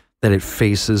witness that it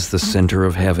faces the center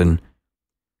of heaven.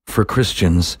 For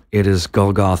Christians, it is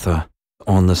Golgotha,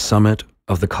 on the summit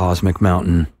of the cosmic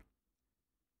mountain.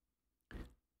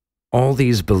 All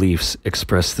these beliefs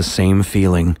express the same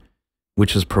feeling,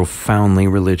 which is profoundly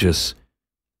religious.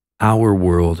 Our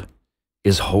world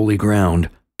is holy ground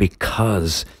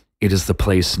because it is the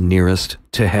place nearest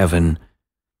to heaven,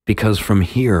 because from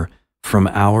here, from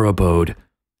our abode,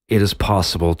 it is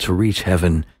possible to reach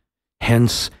heaven.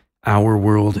 Hence, our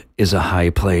world is a high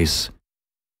place.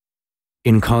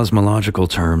 In cosmological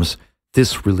terms,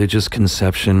 this religious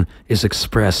conception is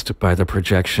expressed by the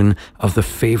projection of the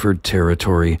favored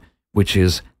territory, which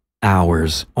is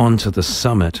ours, onto the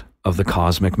summit of the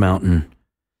cosmic mountain.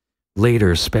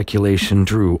 Later, speculation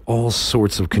drew all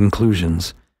sorts of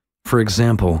conclusions. For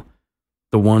example,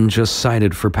 the one just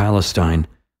cited for Palestine,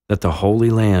 that the Holy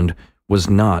Land was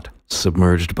not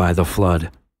submerged by the flood.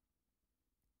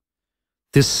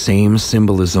 This same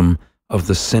symbolism of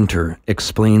the center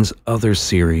explains other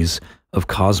series of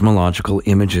cosmological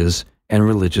images and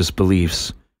religious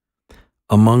beliefs.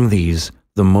 Among these,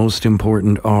 the most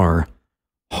important are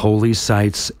holy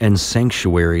sites and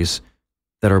sanctuaries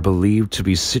that are believed to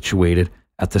be situated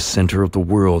at the center of the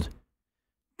world,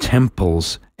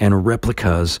 temples and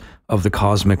replicas of the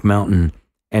cosmic mountain,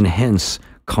 and hence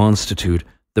constitute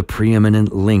the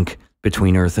preeminent link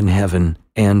between earth and heaven,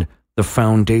 and the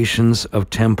foundations of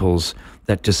temples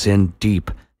that descend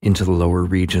deep into the lower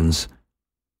regions.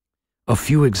 A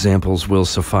few examples will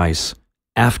suffice.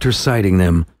 After citing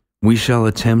them, we shall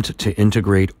attempt to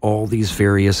integrate all these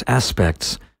various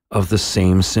aspects of the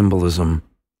same symbolism.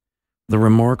 The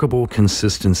remarkable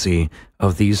consistency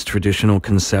of these traditional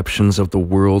conceptions of the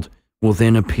world will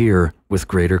then appear with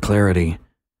greater clarity.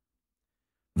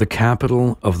 The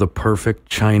capital of the perfect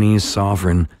Chinese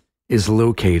sovereign is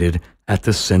located at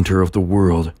the center of the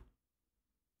world.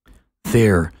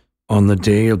 There, on the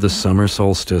day of the summer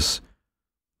solstice,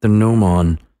 the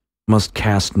gnomon must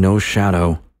cast no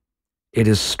shadow. It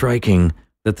is striking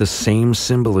that the same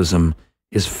symbolism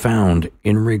is found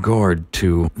in regard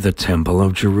to the Temple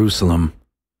of Jerusalem.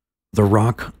 The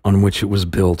rock on which it was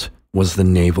built was the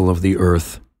navel of the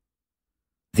earth.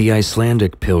 The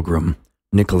Icelandic pilgrim,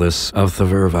 Nicholas of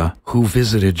Thverva, who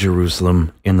visited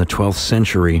Jerusalem in the 12th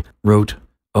century, wrote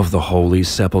of the Holy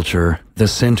Sepulchre, "The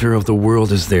center of the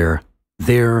world is there.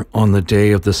 There, on the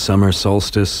day of the summer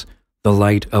solstice, the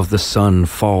light of the sun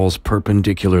falls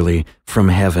perpendicularly from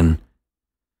heaven."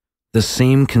 The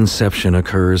same conception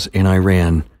occurs in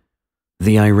Iran.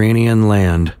 The Iranian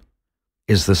land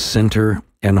is the center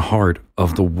and heart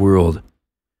of the world.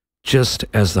 Just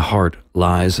as the heart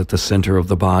lies at the center of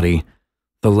the body,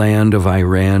 the land of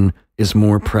Iran is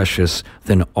more precious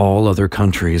than all other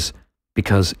countries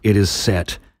because it is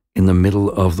set in the middle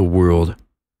of the world.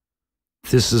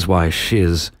 This is why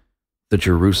Shiz, the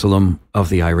Jerusalem of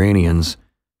the Iranians,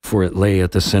 for it lay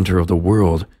at the center of the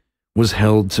world, was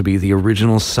held to be the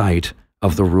original site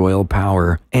of the royal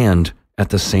power and, at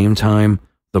the same time,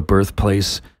 the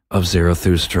birthplace of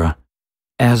Zarathustra.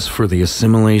 As for the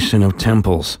assimilation of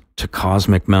temples to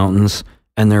cosmic mountains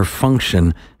and their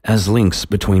function as links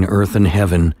between earth and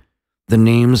heaven, the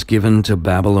names given to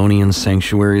Babylonian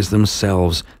sanctuaries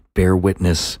themselves bear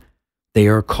witness. They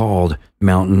are called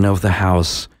Mountain of the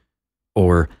House,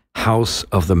 or House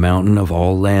of the Mountain of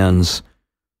all lands,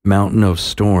 Mountain of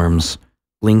Storms,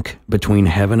 link between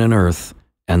heaven and earth,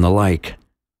 and the like.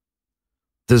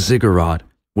 The ziggurat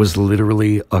was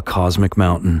literally a cosmic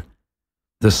mountain.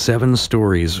 The 7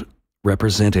 stories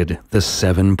represented the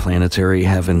 7 planetary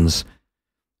heavens.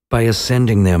 By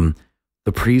ascending them,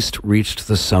 the priest reached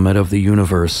the summit of the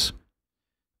universe.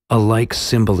 A like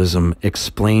symbolism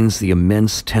explains the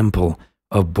immense temple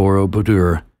of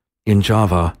Borobudur in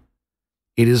Java.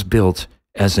 It is built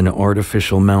as an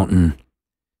artificial mountain.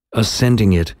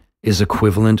 Ascending it is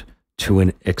equivalent to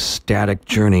an ecstatic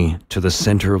journey to the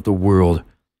center of the world.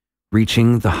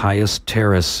 Reaching the highest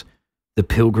terrace, the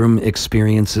pilgrim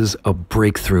experiences a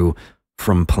breakthrough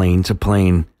from plane to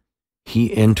plane.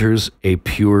 He enters a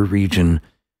pure region,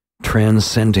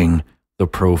 transcending the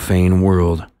profane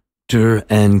world. Dur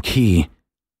and Ki,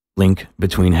 link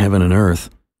between heaven and earth,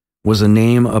 was a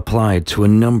name applied to a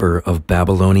number of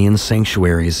Babylonian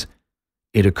sanctuaries.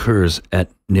 It occurs at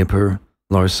Nippur,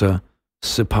 Larsa,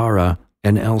 Sippara,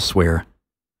 and elsewhere.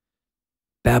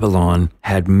 Babylon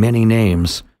had many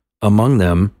names, among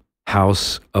them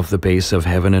House of the Base of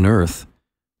Heaven and Earth,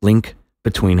 link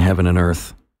between heaven and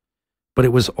earth. But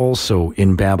it was also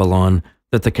in Babylon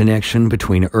that the connection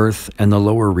between earth and the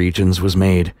lower regions was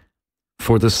made,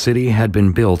 for the city had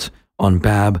been built on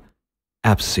Bab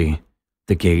Apsi,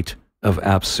 the gate of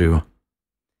Apsu.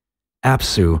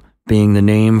 Apsu being the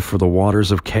name for the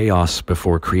waters of chaos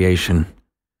before creation.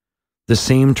 The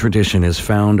same tradition is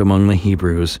found among the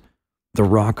Hebrews. The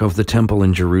rock of the temple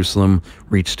in Jerusalem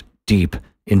reached deep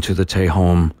into the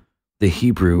Tehom, the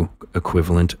Hebrew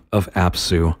equivalent of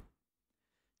Apsu.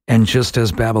 And just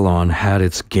as Babylon had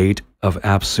its gate of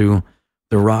Apsu,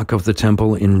 the rock of the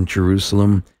temple in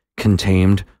Jerusalem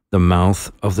contained the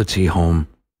mouth of the Tehom.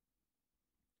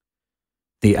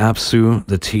 The Apsu,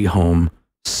 the Tehom,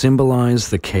 symbolize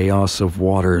the chaos of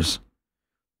waters,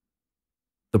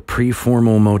 the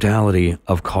preformal modality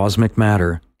of cosmic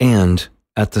matter, and,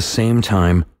 at the same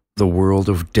time, the world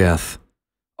of death,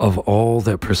 of all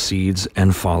that precedes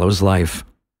and follows life.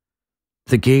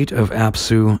 The gate of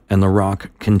Apsu and the rock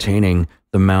containing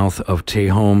the mouth of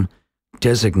Tehom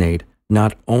designate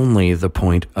not only the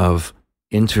point of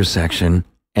intersection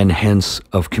and hence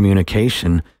of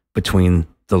communication between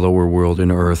the lower world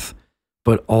and earth,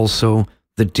 but also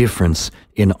the difference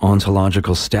in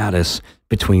ontological status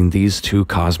between these two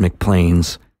cosmic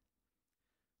planes.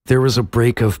 There is a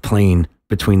break of plane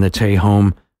between the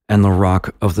Tehom and the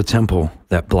rock of the temple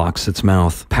that blocks its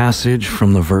mouth, passage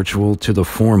from the virtual to the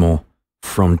formal,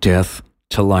 from death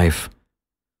to life.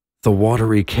 The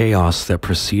watery chaos that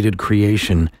preceded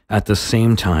creation at the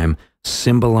same time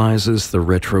symbolizes the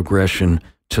retrogression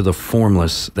to the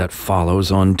formless that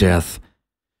follows on death,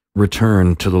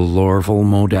 return to the larval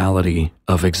modality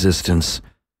of existence.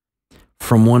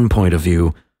 From one point of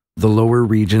view, the lower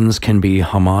regions can be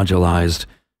homogenized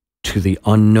to the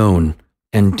unknown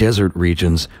and desert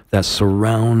regions that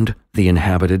surround the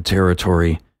inhabited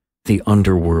territory, the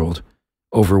underworld,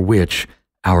 over which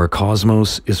our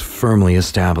cosmos is firmly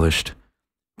established,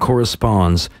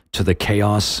 corresponds to the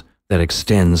chaos that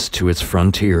extends to its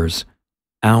frontiers.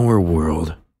 Our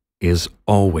world is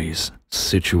always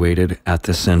situated at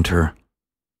the center.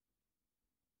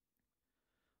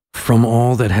 From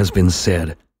all that has been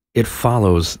said, it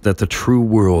follows that the true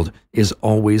world is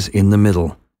always in the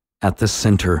middle, at the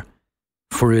center,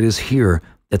 for it is here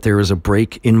that there is a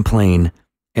break in plane,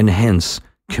 and hence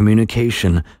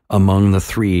communication among the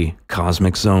three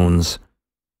cosmic zones.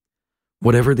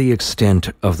 Whatever the extent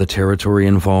of the territory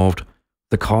involved,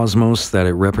 the cosmos that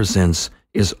it represents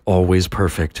is always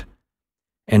perfect.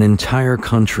 An entire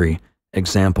country,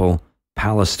 example,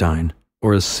 Palestine,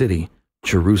 or a city,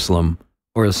 Jerusalem,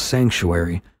 or a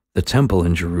sanctuary, the temple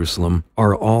in Jerusalem,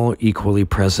 are all equally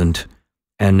present,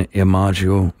 an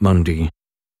imago mundi.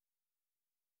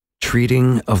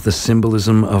 Treating of the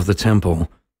symbolism of the temple,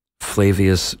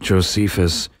 Flavius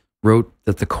Josephus wrote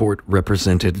that the court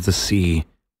represented the sea,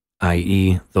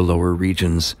 i.e., the lower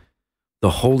regions. The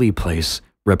holy place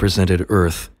represented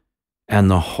earth, and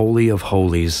the Holy of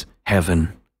Holies,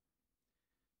 heaven.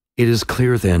 It is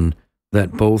clear, then,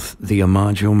 that both the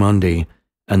imago mundi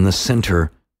and the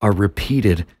center are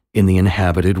repeated in the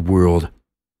inhabited world.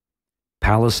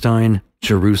 Palestine,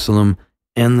 Jerusalem,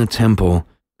 and the temple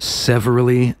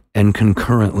severally and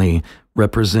concurrently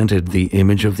represented the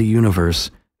image of the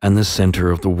universe and the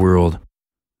center of the world.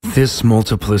 This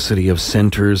multiplicity of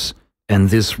centers and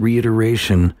this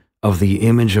reiteration of the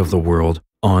image of the world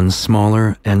on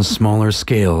smaller and smaller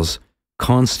scales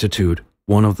constitute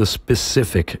one of the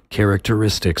specific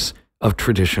characteristics of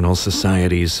traditional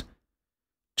societies.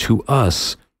 To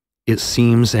us, it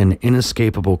seems an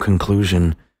inescapable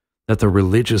conclusion that the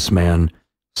religious man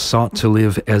sought to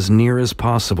live as near as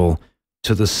possible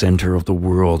to the center of the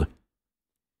world.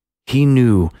 He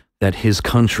knew that his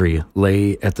country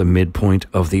lay at the midpoint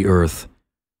of the earth.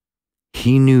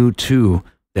 He knew, too,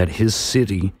 that his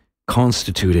city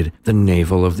constituted the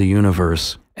navel of the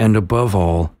universe, and above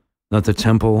all, that the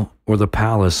temple or the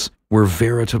palace were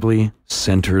veritably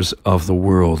centers of the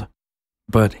world.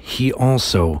 But he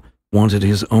also wanted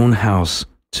his own house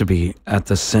to be at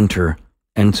the center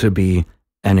and to be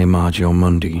an imago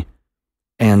mundi.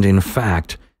 And in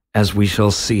fact, as we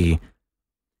shall see,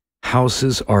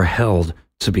 houses are held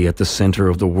to be at the center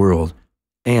of the world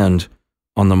and,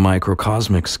 on the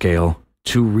microcosmic scale,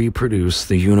 to reproduce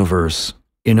the universe.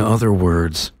 In other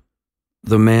words,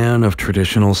 the man of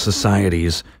traditional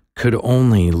societies could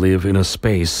only live in a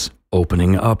space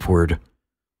opening upward,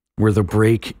 where the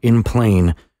break in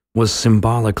plane was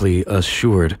symbolically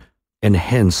assured, and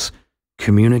hence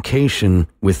communication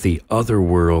with the other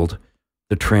world,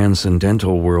 the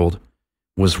transcendental world,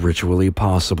 was ritually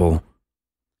possible.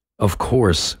 Of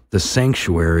course, the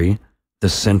sanctuary, the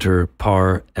center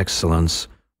par excellence,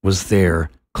 was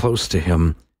there, close to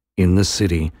him, in the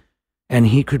city, and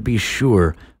he could be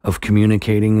sure of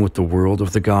communicating with the world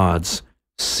of the gods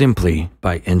simply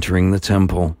by entering the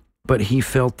temple. But he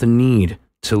felt the need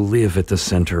to live at the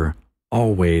center,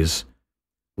 always,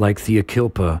 like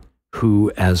Theokilpa,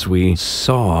 who, as we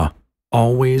saw,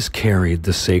 always carried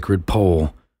the sacred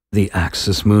pole, the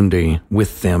axis mundi,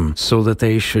 with them, so that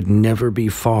they should never be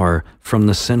far from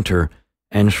the center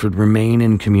and should remain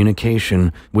in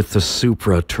communication with the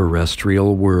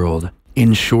supra-terrestrial world.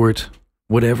 In short,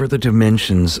 whatever the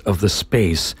dimensions of the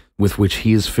space with which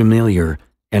he is familiar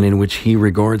and in which he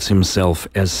regards himself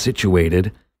as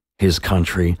situated, his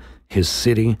country, his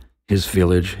city, his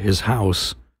village, his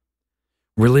house,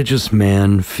 religious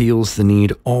man feels the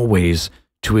need always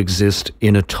to exist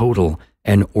in a total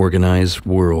and organized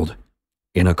world,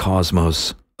 in a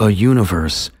cosmos. A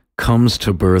universe comes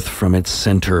to birth from its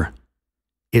center.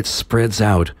 It spreads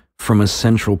out from a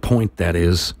central point that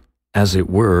is, as it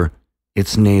were,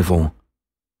 its navel.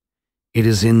 It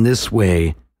is in this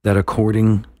way that,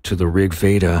 according to the Rig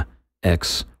Veda,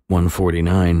 X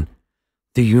 149,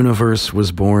 the universe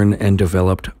was born and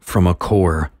developed from a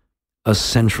core, a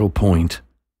central point.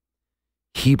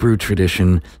 Hebrew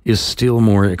tradition is still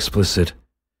more explicit.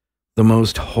 The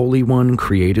Most Holy One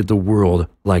created the world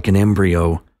like an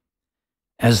embryo.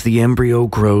 As the embryo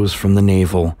grows from the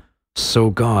navel, so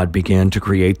God began to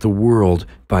create the world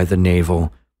by the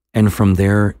navel, and from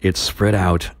there it spread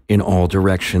out in all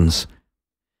directions.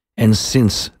 And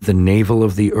since the navel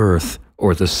of the earth,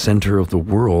 or the center of the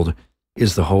world,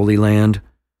 is the Holy Land,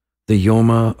 the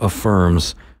Yoma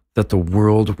affirms that the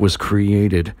world was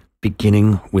created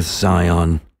beginning with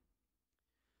Zion.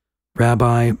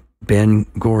 Rabbi Ben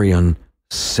Gurion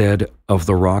said of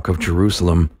the Rock of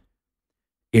Jerusalem,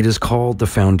 "It is called the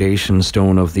foundation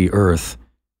stone of the earth,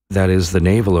 that is the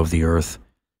navel of the earth,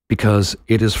 because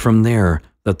it is from there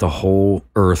that the whole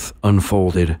earth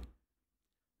unfolded.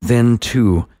 Then,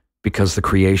 too, because the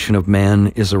creation of man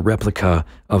is a replica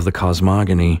of the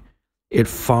cosmogony, it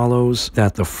follows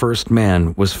that the first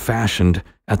man was fashioned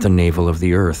at the navel of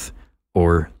the earth,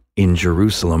 or in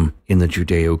Jerusalem in the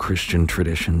Judeo-Christian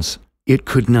traditions. It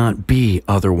could not be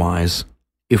otherwise.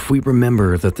 If we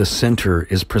remember that the center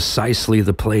is precisely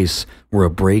the place where a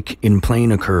break in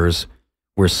plane occurs,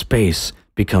 where space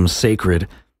becomes sacred,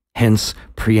 hence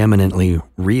preeminently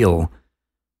real,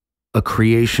 a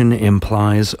creation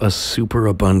implies a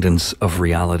superabundance of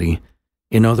reality.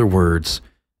 In other words,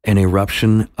 an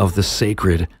eruption of the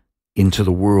sacred into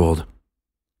the world.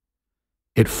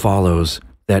 It follows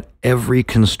that every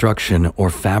construction or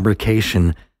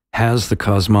fabrication has the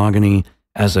cosmogony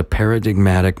as a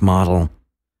paradigmatic model.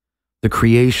 The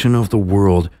creation of the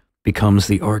world becomes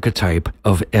the archetype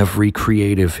of every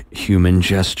creative human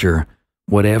gesture,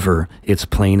 whatever its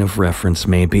plane of reference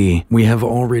may be. We have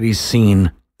already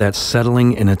seen that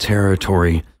settling in a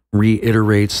territory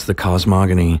reiterates the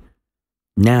cosmogony.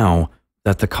 Now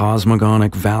that the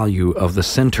cosmogonic value of the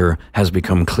center has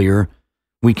become clear,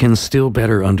 we can still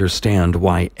better understand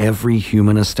why every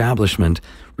human establishment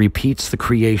repeats the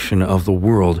creation of the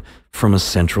world from a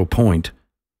central point,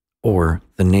 or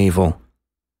the navel.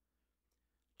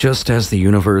 Just as the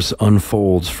universe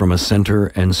unfolds from a center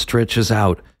and stretches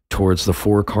out towards the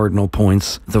four cardinal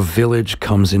points, the village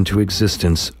comes into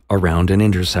existence around an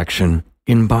intersection.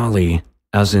 In Bali,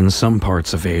 as in some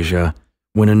parts of Asia,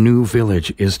 when a new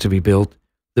village is to be built,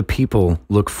 the people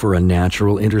look for a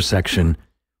natural intersection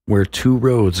where two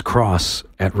roads cross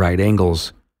at right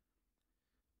angles.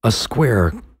 A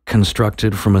square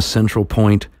constructed from a central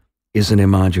point is an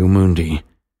imago mundi.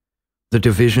 The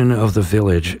division of the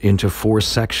village into four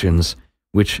sections,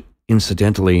 which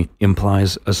incidentally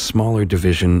implies a smaller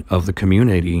division of the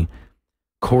community,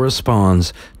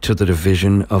 corresponds to the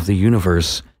division of the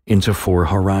universe into four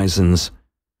horizons.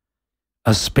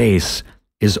 A space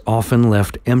is often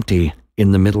left empty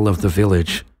in the middle of the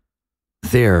village.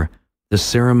 There, the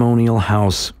ceremonial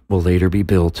house will later be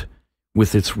built,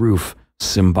 with its roof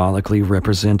symbolically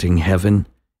representing heaven,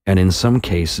 and in some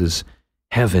cases,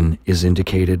 heaven is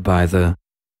indicated by the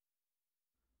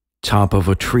top of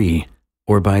a tree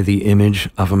or by the image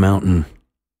of a mountain.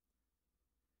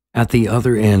 At the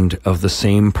other end of the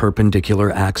same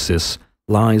perpendicular axis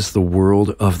lies the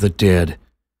world of the dead,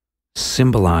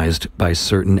 symbolized by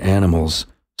certain animals,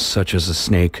 such as a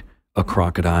snake, a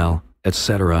crocodile,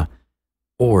 etc.,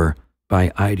 or by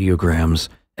ideograms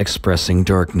expressing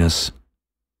darkness.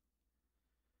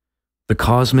 The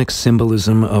cosmic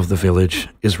symbolism of the village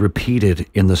is repeated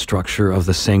in the structure of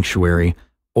the sanctuary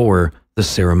or the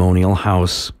ceremonial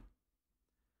house.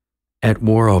 At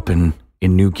Waropen,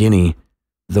 in New Guinea,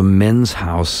 the men's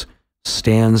house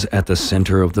stands at the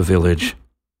center of the village.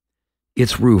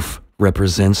 Its roof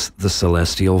represents the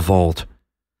celestial vault.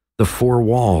 The four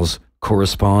walls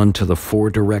correspond to the four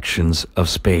directions of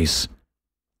space.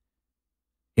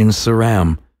 In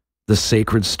Saram, the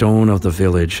sacred stone of the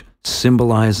village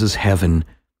symbolizes heaven,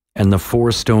 and the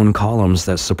four stone columns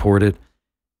that support it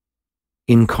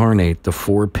incarnate the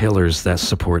four pillars that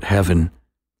support heaven.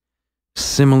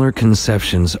 Similar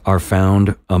conceptions are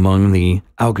found among the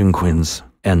Algonquins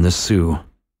and the Sioux.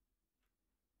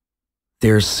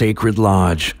 Their sacred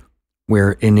lodge,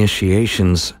 where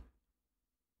initiations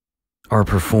are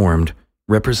performed,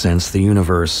 represents the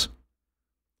universe.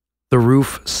 The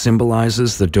roof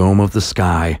symbolizes the dome of the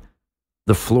sky.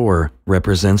 The floor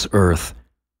represents Earth.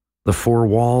 The four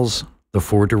walls, the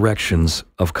four directions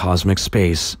of cosmic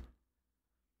space.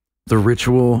 The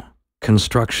ritual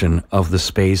construction of the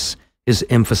space is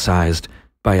emphasized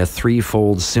by a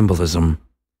threefold symbolism.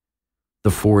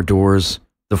 The four doors,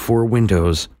 the four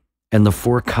windows, and the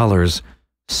four colors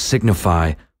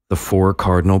signify the four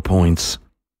cardinal points.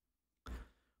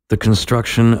 The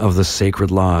construction of the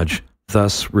sacred lodge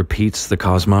thus repeats the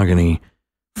cosmogony,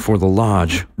 for the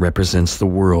lodge represents the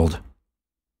world.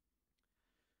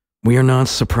 We are not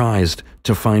surprised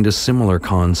to find a similar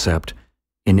concept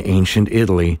in ancient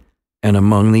Italy and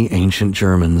among the ancient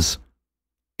Germans.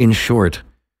 In short,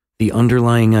 the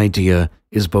underlying idea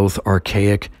is both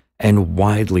archaic and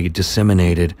widely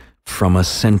disseminated from a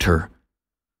center.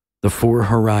 The four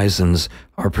horizons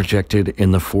are projected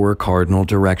in the four cardinal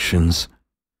directions.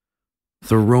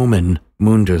 The Roman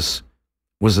mundus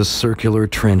was a circular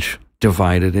trench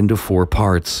divided into four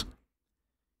parts.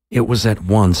 It was at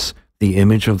once the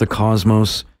image of the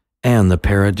cosmos and the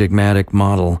paradigmatic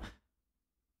model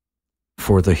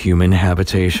for the human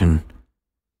habitation.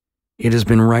 It has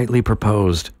been rightly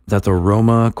proposed that the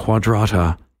Roma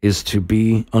quadrata is to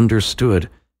be understood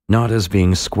not as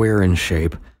being square in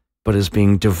shape, but as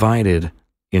being divided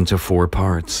into four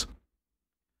parts.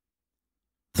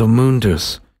 The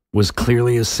mundus was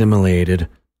clearly assimilated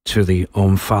to the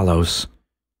omphalos,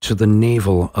 to the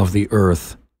navel of the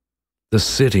earth. The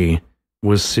city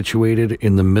was situated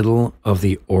in the middle of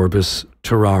the orbis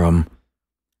terrarum.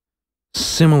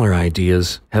 Similar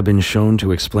ideas have been shown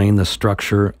to explain the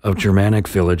structure of Germanic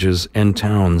villages and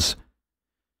towns.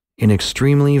 In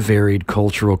extremely varied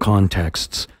cultural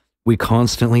contexts, we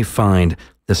constantly find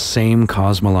the same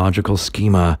cosmological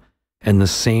schema and the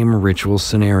same ritual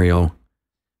scenario.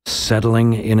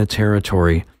 Settling in a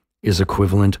territory is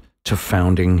equivalent to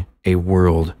founding a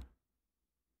world.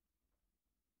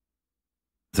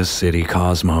 The city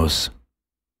cosmos.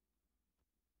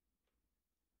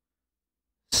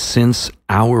 Since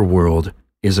our world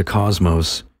is a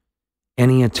cosmos,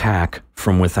 any attack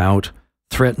from without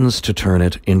threatens to turn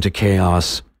it into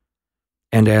chaos.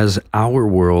 And as our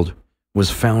world was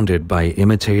founded by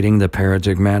imitating the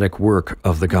paradigmatic work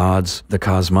of the gods, the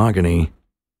cosmogony,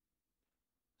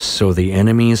 so the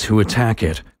enemies who attack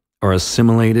it are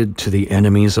assimilated to the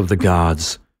enemies of the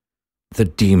gods, the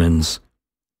demons,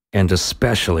 and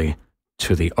especially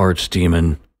to the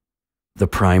archdemon, the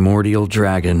primordial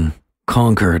dragon,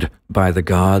 conquered by the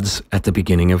gods at the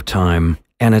beginning of time.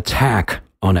 An attack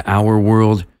on our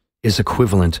world is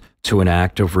equivalent to an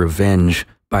act of revenge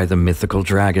by the mythical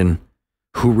dragon,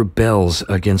 who rebels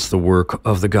against the work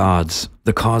of the gods,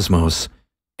 the cosmos,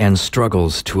 and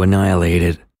struggles to annihilate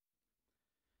it.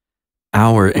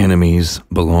 Our enemies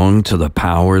belong to the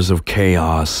powers of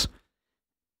chaos.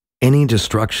 Any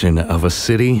destruction of a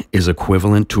city is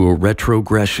equivalent to a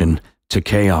retrogression to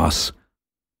chaos.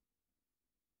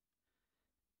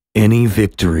 Any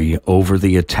victory over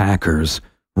the attackers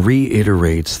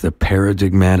reiterates the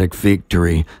paradigmatic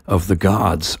victory of the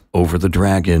gods over the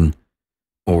dragon,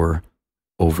 or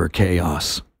over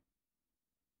chaos.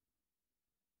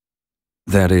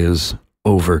 That is,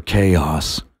 over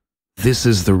chaos. This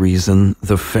is the reason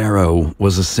the pharaoh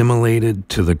was assimilated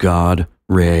to the god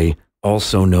Re,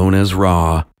 also known as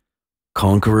Ra,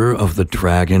 conqueror of the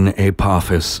dragon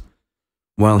Apophis,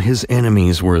 while his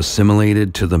enemies were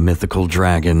assimilated to the mythical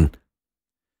dragon.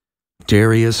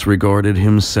 Darius regarded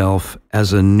himself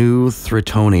as a new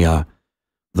Thritonia,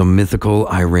 the mythical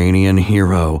Iranian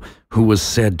hero who was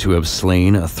said to have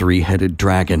slain a three-headed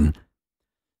dragon.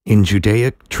 In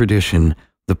Judaic tradition,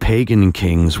 the pagan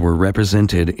kings were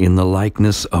represented in the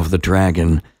likeness of the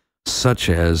dragon, such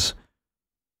as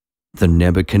the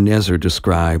Nebuchadnezzar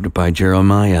described by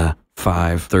Jeremiah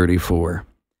 5:34,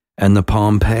 and the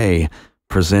Pompey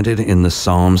presented in the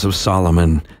Psalms of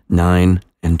Solomon 9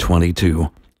 and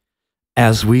 22.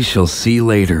 As we shall see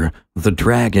later, the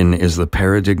dragon is the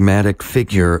paradigmatic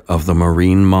figure of the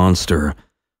marine monster,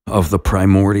 of the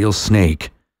primordial snake,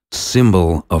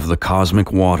 symbol of the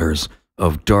cosmic waters,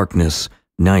 of darkness,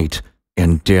 night,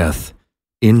 and death.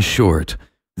 In short,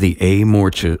 the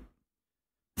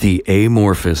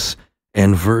amorphous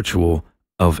and virtual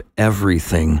of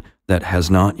everything that has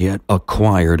not yet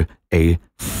acquired a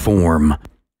form.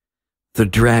 The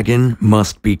dragon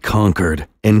must be conquered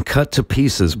and cut to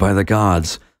pieces by the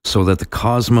gods so that the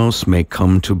cosmos may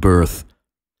come to birth.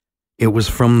 It was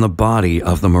from the body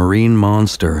of the marine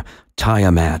monster,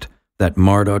 Tiamat, that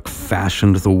Marduk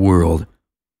fashioned the world.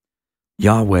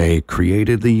 Yahweh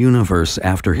created the universe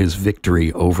after his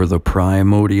victory over the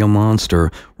primordial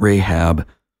monster, Rahab.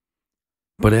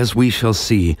 But as we shall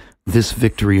see, this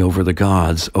victory over the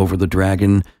gods, over the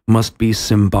dragon, must be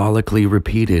symbolically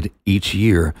repeated each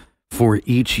year. For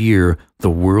each year, the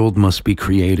world must be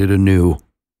created anew.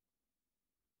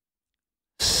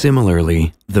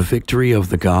 Similarly, the victory of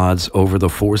the gods over the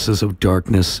forces of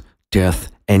darkness,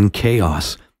 death, and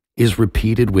chaos is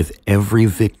repeated with every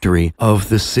victory of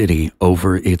the city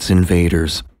over its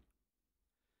invaders.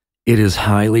 It is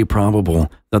highly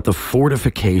probable that the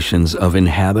fortifications of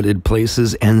inhabited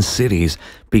places and cities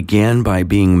began by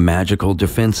being magical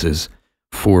defenses,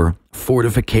 for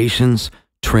fortifications,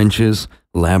 trenches,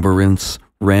 labyrinths,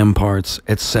 ramparts,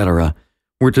 etc.,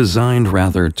 were designed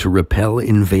rather to repel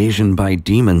invasion by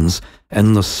demons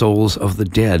and the souls of the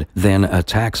dead than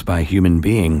attacks by human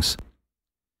beings.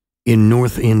 In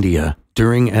North India,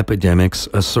 during epidemics,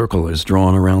 a circle is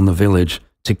drawn around the village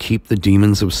to keep the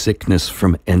demons of sickness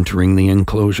from entering the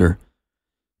enclosure.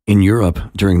 In Europe,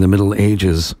 during the Middle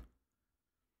Ages,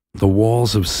 the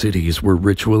walls of cities were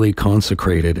ritually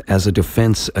consecrated as a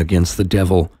defense against the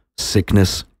devil,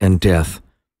 sickness, and death.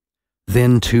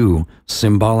 Then, too,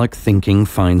 symbolic thinking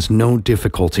finds no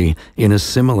difficulty in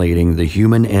assimilating the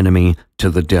human enemy to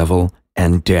the devil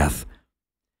and death.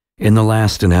 In the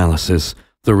last analysis,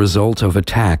 the result of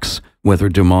attacks, whether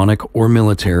demonic or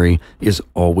military, is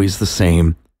always the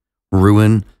same: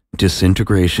 ruin,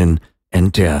 disintegration,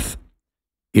 and death.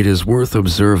 It is worth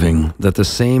observing that the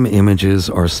same images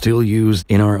are still used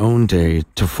in our own day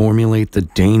to formulate the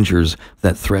dangers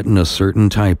that threaten a certain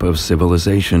type of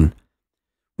civilization.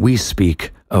 We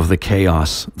speak of the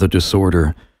chaos, the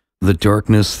disorder, the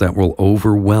darkness that will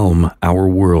overwhelm our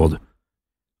world.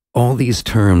 All these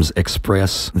terms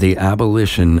express the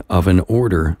abolition of an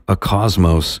order, a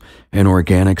cosmos, an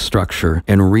organic structure,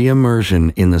 and re-immersion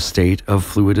in the state of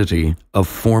fluidity, of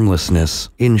formlessness,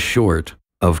 in short,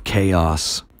 of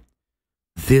chaos.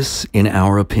 This, in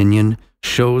our opinion,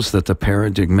 shows that the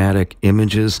paradigmatic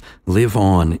images live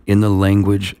on in the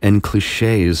language and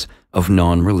clichés of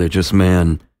non-religious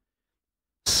man.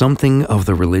 Something of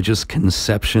the religious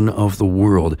conception of the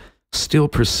world still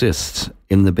persists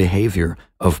in the behavior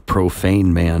of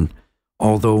profane man,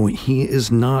 although he is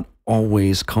not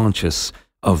always conscious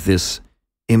of this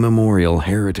immemorial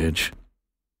heritage.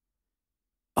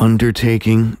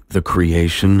 Undertaking the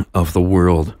creation of the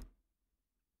world.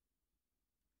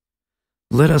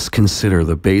 Let us consider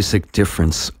the basic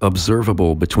difference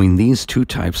observable between these two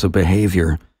types of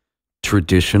behavior,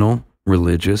 traditional,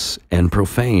 religious, and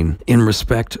profane, in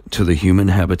respect to the human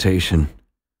habitation.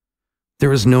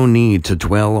 There is no need to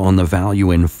dwell on the value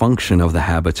and function of the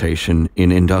habitation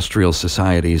in industrial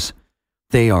societies.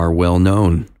 They are well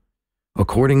known.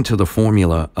 According to the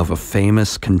formula of a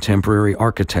famous contemporary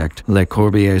architect, Le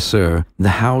Corbusier, the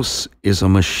house is a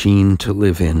machine to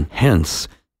live in. Hence,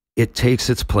 it takes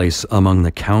its place among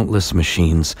the countless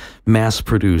machines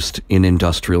mass-produced in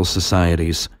industrial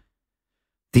societies.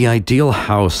 The ideal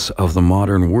house of the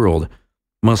modern world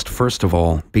must first of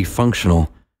all be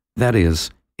functional, that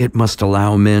is, it must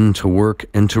allow men to work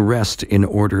and to rest in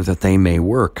order that they may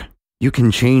work. You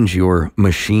can change your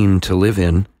machine to live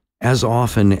in as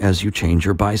often as you change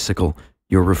your bicycle,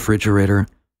 your refrigerator,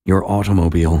 your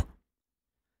automobile.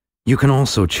 You can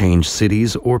also change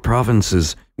cities or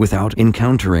provinces without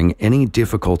encountering any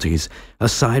difficulties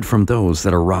aside from those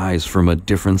that arise from a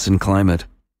difference in climate.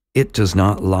 It does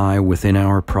not lie within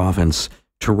our province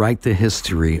to write the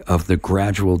history of the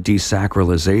gradual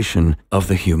desacralization of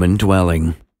the human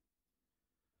dwelling.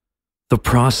 The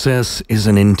process is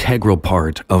an integral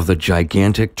part of the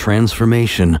gigantic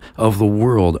transformation of the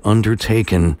world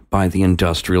undertaken by the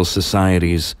industrial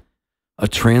societies, a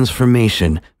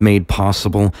transformation made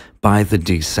possible by the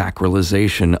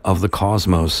desacralization of the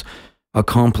cosmos,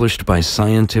 accomplished by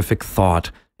scientific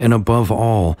thought and above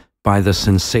all by the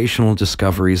sensational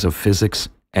discoveries of physics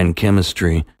and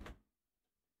chemistry.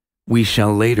 We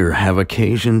shall later have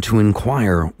occasion to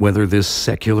inquire whether this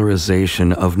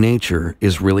secularization of nature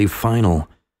is really final,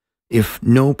 if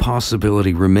no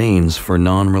possibility remains for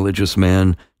non-religious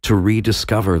man to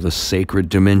rediscover the sacred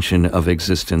dimension of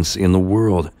existence in the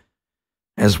world.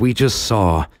 As we just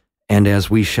saw, and as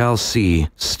we shall see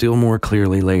still more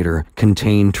clearly later,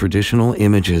 contain traditional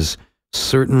images,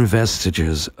 certain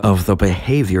vestiges of the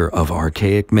behavior of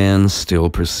archaic man still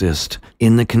persist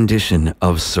in the condition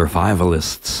of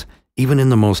survivalists, even in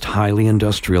the most highly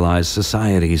industrialized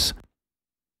societies.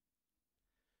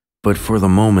 But for the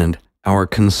moment, our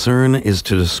concern is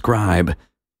to describe,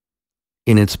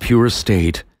 in its pure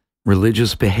state,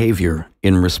 religious behavior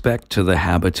in respect to the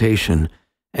habitation,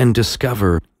 and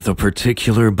discover the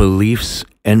particular beliefs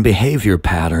and behavior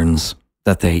patterns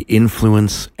that they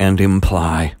influence and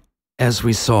imply. As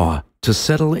we saw, to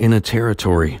settle in a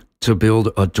territory, to build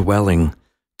a dwelling,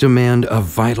 demand a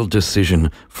vital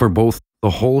decision for both the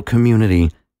whole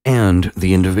community and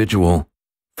the individual.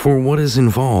 For what is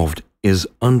involved is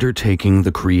undertaking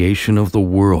the creation of the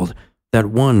world that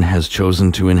one has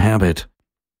chosen to inhabit.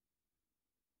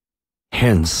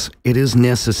 Hence, it is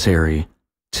necessary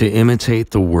to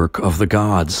imitate the work of the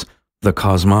gods, the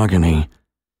cosmogony.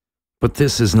 But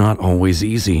this is not always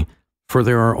easy, for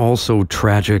there are also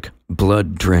tragic,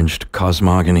 blood-drenched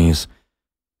cosmogonies.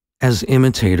 As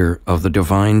imitator of the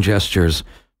divine gestures,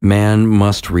 man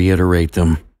must reiterate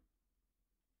them.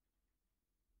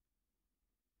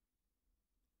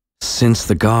 Since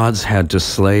the gods had to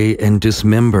slay and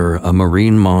dismember a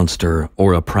marine monster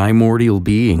or a primordial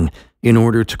being in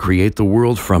order to create the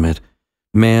world from it,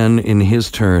 man in his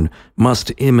turn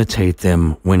must imitate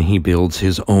them when he builds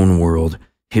his own world,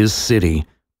 his city,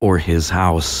 or his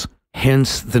house.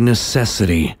 Hence the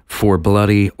necessity for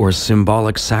bloody or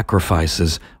symbolic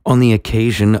sacrifices on the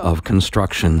occasion of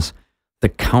constructions, the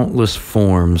countless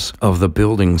forms of the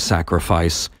building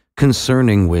sacrifice,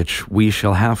 concerning which we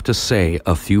shall have to say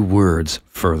a few words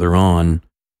further on.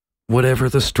 Whatever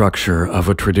the structure of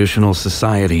a traditional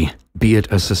society, be it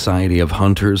a society of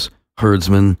hunters,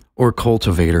 herdsmen, or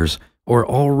cultivators, or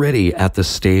already at the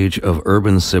stage of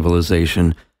urban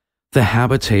civilization, the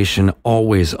habitation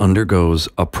always undergoes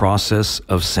a process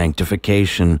of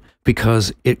sanctification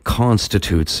because it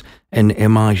constitutes an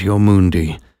imago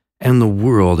mundi, and the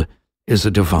world is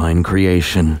a divine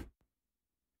creation.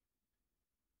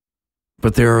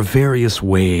 But there are various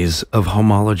ways of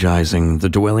homologizing the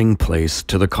dwelling place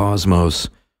to the cosmos,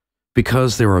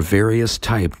 because there are various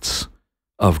types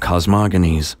of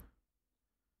cosmogonies.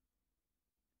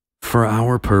 For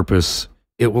our purpose,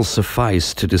 it will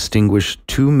suffice to distinguish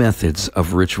two methods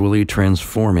of ritually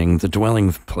transforming the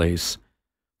dwelling place.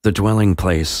 The dwelling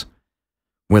place,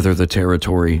 whether the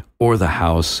territory or the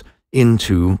house,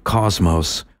 into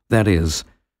cosmos, that is,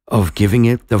 of giving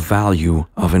it the value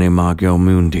of an imago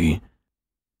mundi.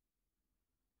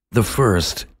 The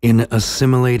first, in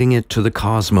assimilating it to the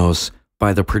cosmos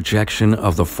by the projection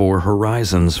of the four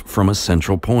horizons from a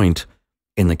central point,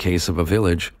 in the case of a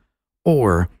village,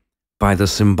 or by the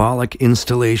symbolic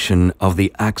installation of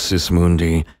the axis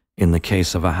mundi in the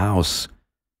case of a house.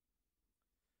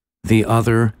 The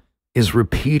other is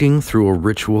repeating through a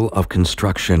ritual of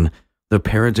construction the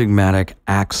paradigmatic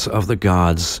acts of the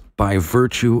gods by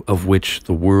virtue of which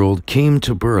the world came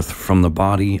to birth from the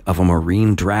body of a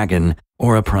marine dragon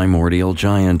or a primordial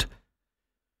giant.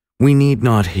 We need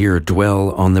not here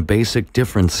dwell on the basic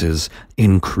differences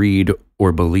in creed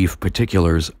or belief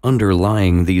particulars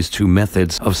underlying these two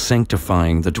methods of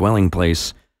sanctifying the dwelling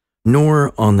place,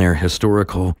 nor on their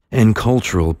historical and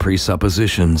cultural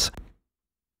presuppositions.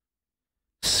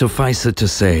 Suffice it to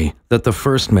say that the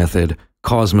first method,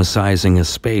 cosmicizing a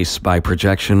space by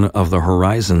projection of the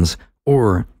horizons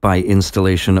or by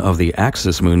installation of the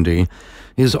axis mundi,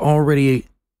 is already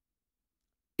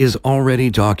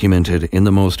documented in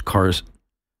the most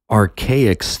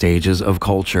archaic stages of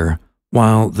culture,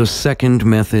 while the second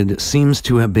method seems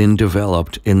to have been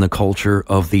developed in the culture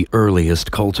of the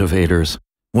earliest cultivators.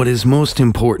 What is most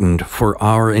important for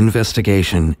our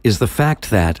investigation is the fact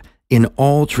that, in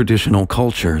all traditional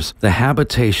cultures, the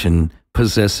habitation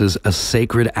possesses a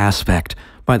sacred aspect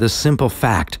by the simple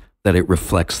fact that it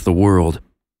reflects the world.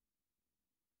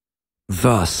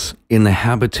 Thus, in the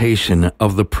habitation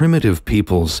of the primitive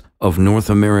peoples of North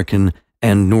American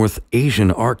and North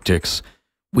Asian Arctics,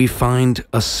 we find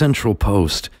a central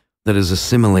post that is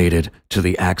assimilated to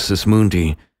the axis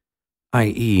mundi,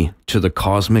 i.e. to the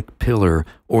cosmic pillar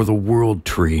or the world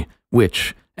tree,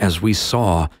 which, as we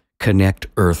saw, connect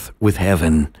earth with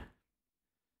heaven.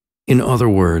 In other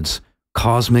words,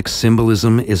 cosmic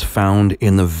symbolism is found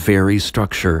in the very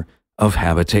structure of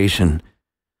habitation.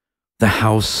 The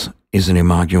house is an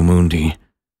imago mundi.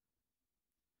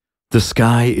 The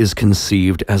sky is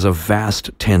conceived as a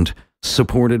vast tent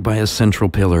supported by a central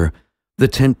pillar. The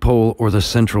tent pole or the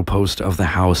central post of the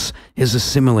house is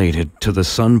assimilated to the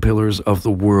sun pillars of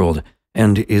the world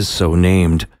and is so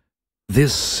named.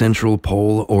 This central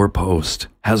pole or post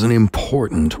has an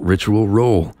important ritual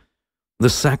role. The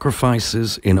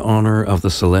sacrifices in honor of the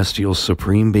celestial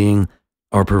supreme being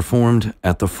are performed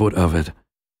at the foot of it.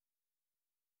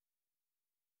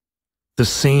 The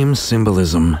same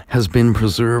symbolism has been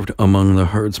preserved among the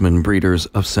herdsman breeders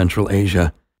of Central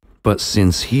Asia, but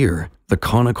since here the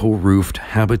conical roofed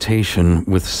habitation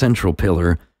with central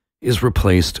pillar is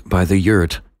replaced by the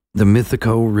yurt, the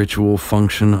mythico-ritual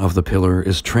function of the pillar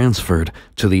is transferred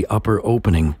to the upper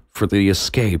opening for the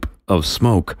escape of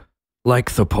smoke.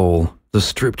 Like the pole, the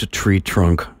stripped tree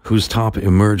trunk, whose top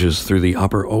emerges through the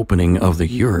upper opening of the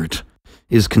yurt,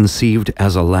 is conceived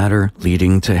as a ladder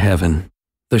leading to heaven.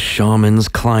 The shamans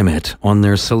climb it on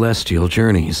their celestial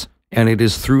journeys, and it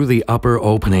is through the upper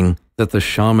opening that the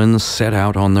shamans set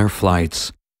out on their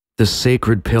flights. The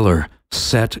sacred pillar,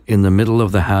 set in the middle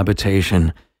of the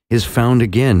habitation, is found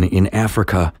again in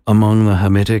Africa among the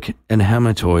Hamitic and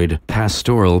Hamitoid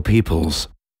pastoral peoples.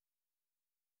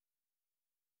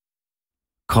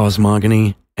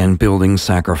 Cosmogony and building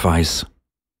sacrifice.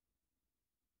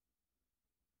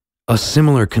 A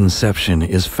similar conception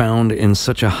is found in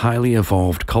such a highly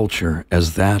evolved culture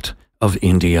as that of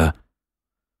India.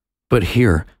 But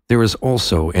here, there is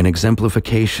also an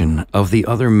exemplification of the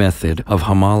other method of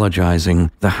homologizing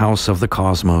the house of the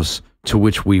cosmos to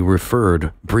which we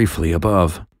referred briefly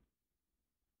above.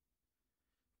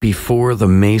 Before the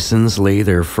masons lay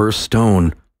their first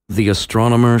stone, the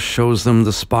astronomer shows them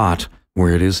the spot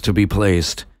where it is to be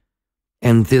placed,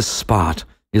 and this spot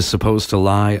is supposed to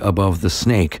lie above the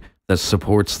snake that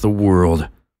supports the world.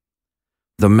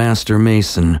 The master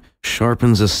mason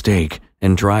sharpens a stake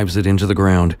and drives it into the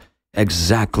ground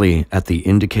exactly at the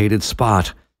indicated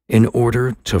spot in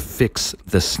order to fix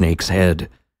the snake's head.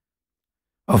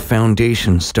 A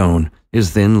foundation stone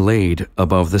is then laid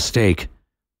above the stake.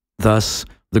 Thus,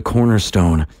 the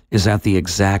cornerstone is at the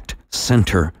exact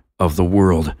center of the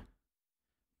world.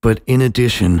 But in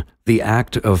addition, the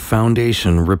act of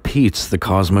foundation repeats the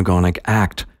cosmogonic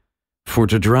act. For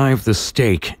to drive the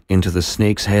stake into the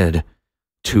snake's head,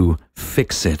 to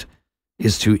fix it,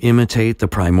 is to imitate the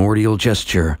primordial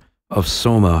gesture of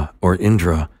Soma or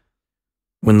Indra,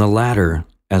 when the latter,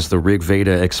 as the Rig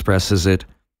Veda expresses it,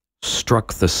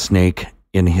 struck the snake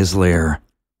in his lair,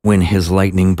 when his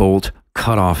lightning bolt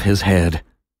cut off his head.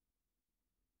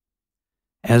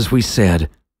 As we said,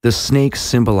 the snake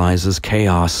symbolizes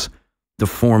chaos, the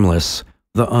formless,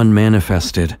 the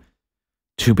unmanifested.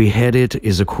 To behead it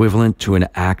is equivalent to an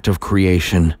act of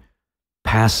creation,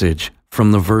 passage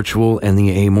from the virtual and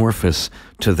the amorphous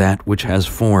to that which has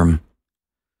form.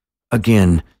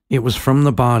 Again, it was from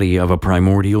the body of a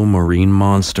primordial marine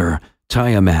monster,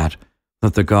 Tiamat,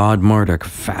 that the god Marduk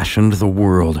fashioned the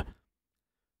world.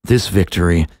 This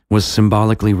victory was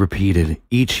symbolically repeated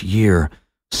each year,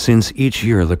 since each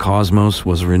year the cosmos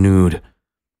was renewed.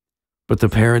 But the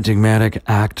paradigmatic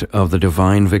act of the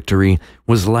divine victory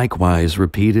was likewise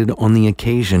repeated on the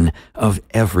occasion of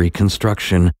every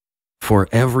construction, for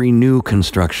every new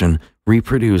construction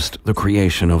reproduced the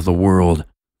creation of the world.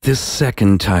 This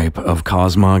second type of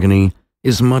cosmogony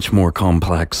is much more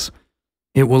complex.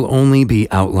 It will only be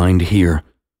outlined here,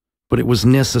 but it was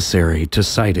necessary to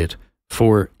cite it,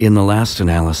 for in the last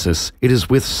analysis, it is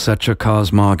with such a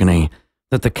cosmogony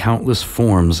that the countless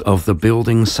forms of the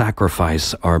building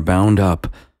sacrifice are bound up.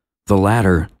 The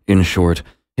latter, in short,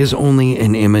 is only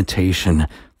an imitation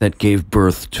that gave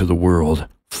birth to the world.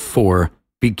 For,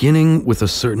 beginning with a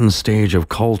certain stage of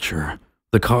culture,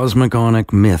 the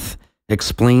cosmogonic myth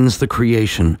explains the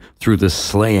creation through the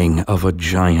slaying of a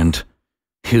giant.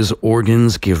 His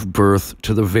organs give birth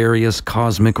to the various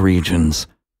cosmic regions.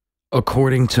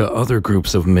 According to other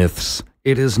groups of myths,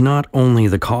 it is not only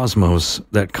the cosmos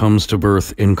that comes to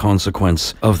birth in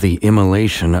consequence of the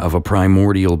immolation of a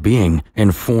primordial being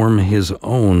and form his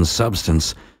own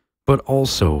substance, but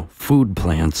also food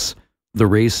plants, the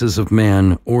races of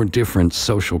man or different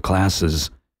social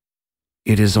classes.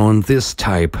 It is on this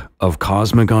type of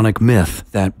cosmogonic myth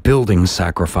that building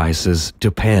sacrifices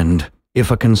depend. If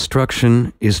a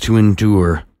construction is to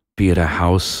endure, be it a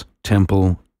house,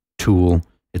 temple, tool,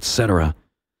 etc.,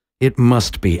 it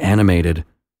must be animated.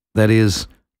 That is,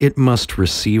 it must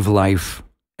receive life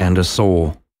and a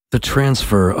soul. The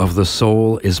transfer of the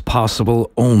soul is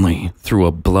possible only through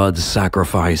a blood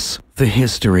sacrifice. The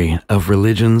history of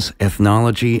religions,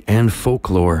 ethnology, and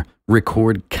folklore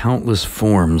record countless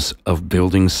forms of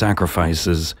building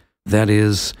sacrifices that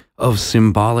is, of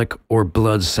symbolic or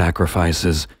blood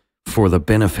sacrifices for the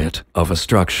benefit of a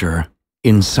structure.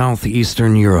 In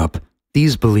southeastern Europe,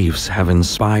 these beliefs have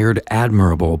inspired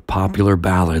admirable popular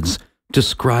ballads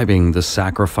describing the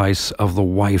sacrifice of the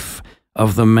wife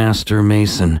of the master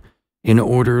mason in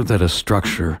order that a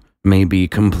structure may be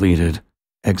completed.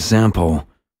 Example,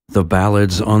 the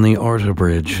ballads on the Arta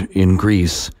Bridge in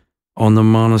Greece, on the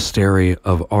monastery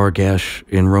of Argeș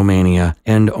in Romania,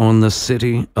 and on the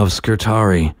city of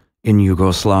Scutari in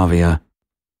Yugoslavia.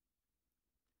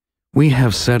 We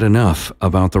have said enough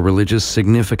about the religious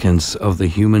significance of the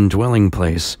human dwelling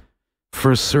place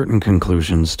for certain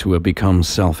conclusions to have become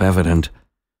self-evident.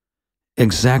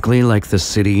 Exactly like the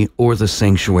city or the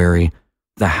sanctuary,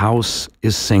 the house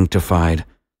is sanctified,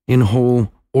 in whole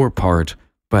or part,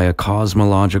 by a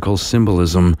cosmological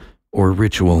symbolism or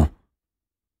ritual.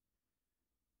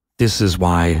 This is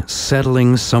why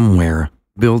settling somewhere,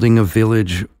 building a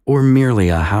village, or merely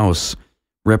a house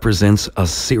represents a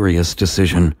serious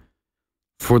decision.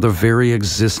 For the very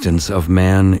existence of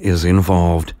man is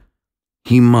involved.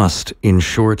 He must, in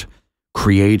short,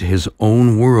 create his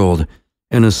own world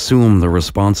and assume the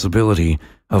responsibility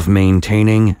of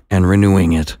maintaining and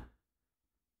renewing it.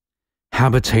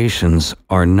 Habitations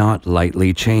are not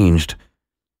lightly changed,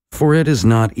 for it is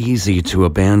not easy to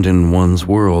abandon one's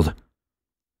world.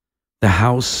 The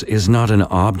house is not an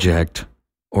object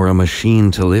or a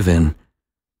machine to live in.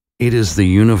 It is the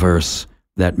universe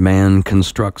that man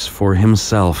constructs for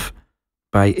himself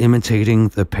by imitating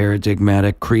the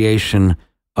paradigmatic creation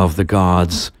of the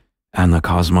gods and the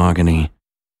cosmogony.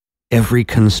 Every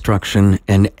construction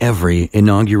and every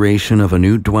inauguration of a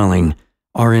new dwelling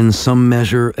are in some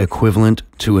measure equivalent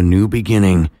to a new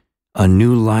beginning, a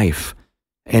new life,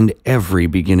 and every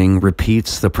beginning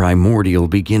repeats the primordial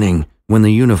beginning when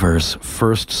the universe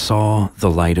first saw the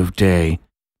light of day.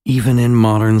 Even in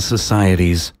modern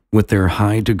societies, with their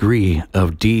high degree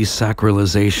of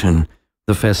desacralization,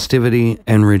 the festivity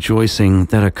and rejoicing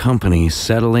that accompany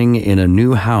settling in a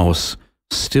new house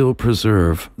still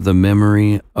preserve the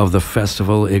memory of the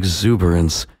festival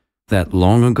exuberance that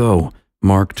long ago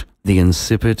marked the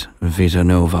incipit vita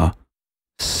nova.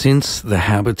 Since the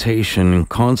habitation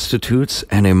constitutes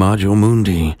an imago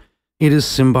mundi, it is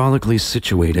symbolically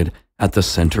situated at the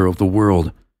center of the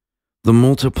world. The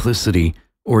multiplicity,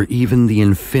 or even the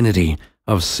infinity,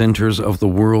 of centers of the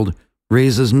world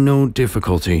raises no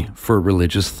difficulty for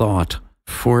religious thought,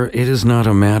 for it is not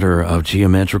a matter of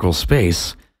geometrical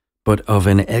space, but of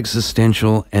an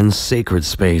existential and sacred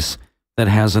space that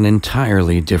has an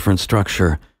entirely different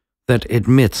structure, that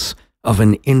admits of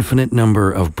an infinite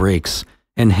number of breaks,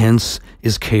 and hence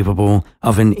is capable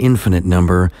of an infinite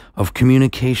number of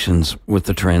communications with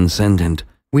the transcendent.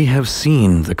 We have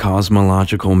seen the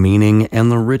cosmological meaning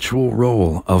and the ritual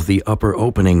role of the upper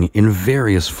opening in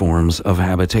various forms of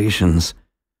habitations.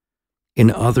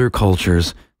 In other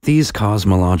cultures, these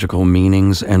cosmological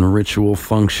meanings and ritual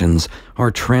functions are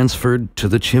transferred to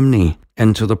the chimney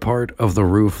and to the part of the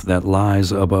roof that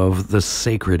lies above the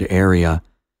sacred area,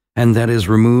 and that is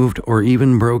removed or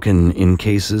even broken in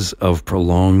cases of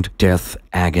prolonged death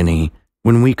agony.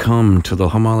 When we come to the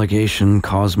homologation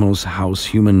cosmos house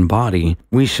human body,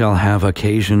 we shall have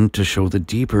occasion to show the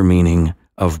deeper meaning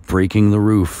of breaking the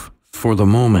roof. For the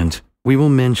moment, we will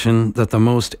mention that the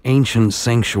most ancient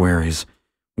sanctuaries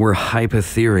were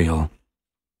hypotherial,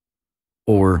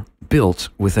 or built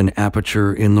with an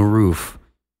aperture in the roof,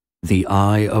 the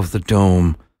eye of the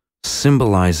dome,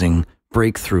 symbolizing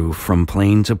breakthrough from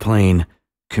plane to plane,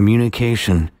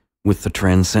 communication with the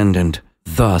transcendent.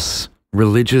 Thus,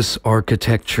 religious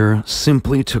architecture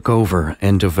simply took over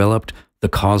and developed the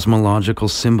cosmological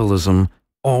symbolism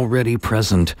already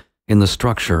present in the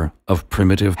structure of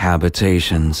primitive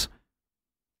habitations.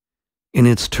 In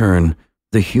its turn,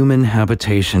 the human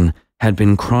habitation had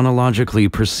been chronologically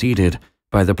preceded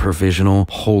by the provisional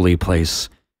holy place,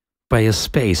 by a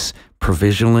space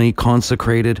provisionally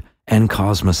consecrated and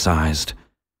cosmicized.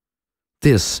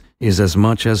 This is as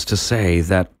much as to say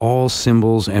that all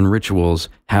symbols and rituals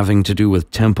having to do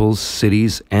with temples,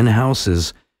 cities, and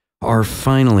houses are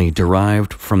finally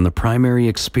derived from the primary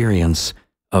experience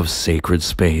of sacred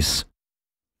space.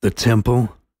 The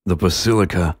temple, the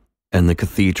basilica, and the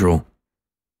cathedral.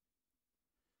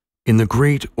 In the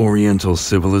great Oriental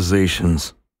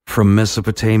civilizations, from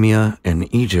Mesopotamia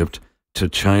and Egypt to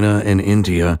China and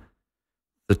India,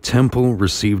 the temple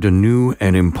received a new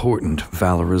and important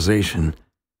valorization.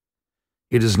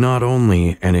 It is not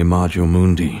only an imago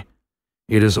mundi,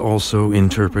 it is also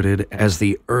interpreted as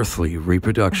the earthly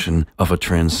reproduction of a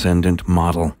transcendent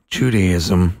model.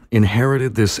 Judaism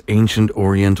inherited this ancient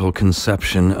Oriental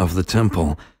conception of the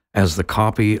temple as the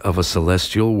copy of a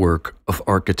celestial work of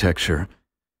architecture.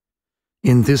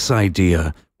 In this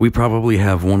idea, we probably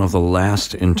have one of the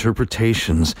last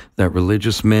interpretations that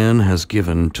religious man has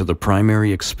given to the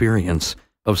primary experience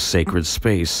of sacred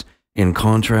space, in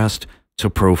contrast to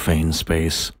profane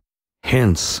space.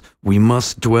 Hence, we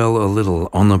must dwell a little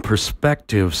on the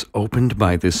perspectives opened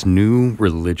by this new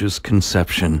religious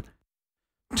conception.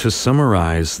 To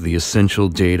summarize the essential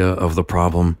data of the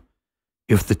problem,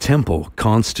 if the temple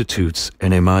constitutes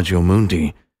an imago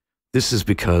mundi, this is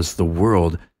because the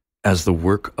world, as the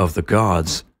work of the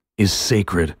gods, is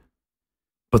sacred.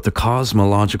 But the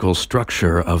cosmological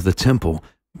structure of the temple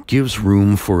gives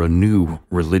room for a new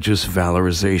religious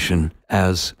valorization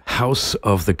as house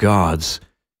of the gods,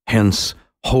 hence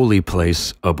holy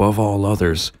place above all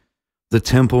others. The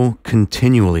temple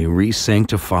continually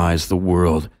re-sanctifies the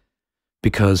world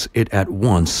because it at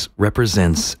once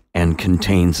represents and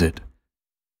contains it.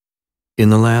 In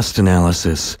the last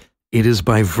analysis, it is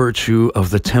by virtue of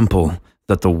the temple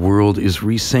that the world is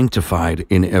re-sanctified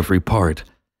in every part.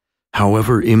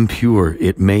 However impure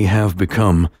it may have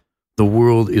become, the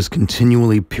world is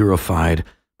continually purified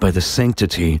by the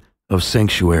sanctity of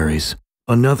sanctuaries.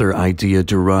 Another idea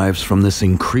derives from this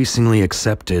increasingly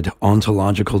accepted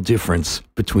ontological difference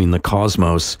between the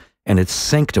cosmos and its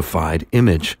sanctified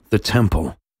image, the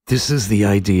temple. This is the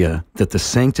idea that the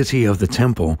sanctity of the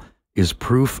temple is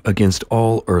proof against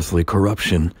all earthly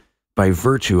corruption, by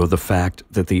virtue of the fact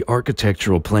that the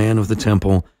architectural plan of the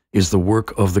temple is the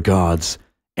work of the gods,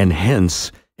 and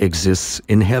hence exists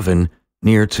in heaven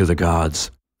near to the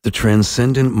gods. The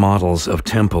transcendent models of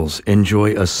temples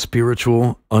enjoy a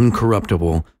spiritual,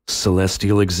 uncorruptible,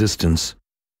 celestial existence.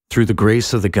 Through the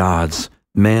grace of the gods,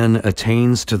 man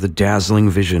attains to the dazzling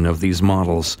vision of these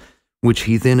models, which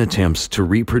he then attempts to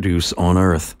reproduce on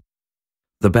earth.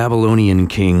 The Babylonian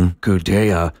king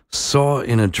Gudea saw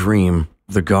in a dream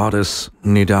the goddess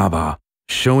Nidaba,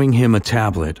 showing him a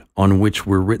tablet on which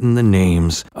were written the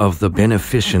names of the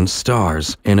beneficent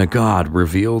stars, and a god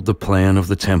revealed the plan of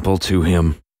the temple to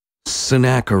him.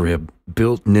 Sennacherib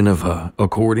built Nineveh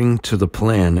according to the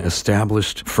plan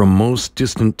established from most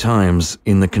distant times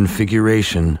in the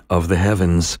configuration of the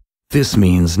heavens. This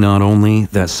means not only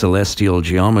that celestial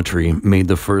geometry made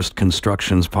the first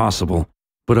constructions possible,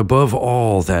 but above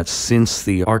all that since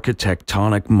the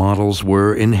architectonic models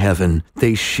were in heaven,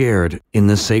 they shared in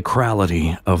the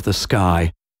sacrality of the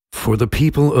sky. For the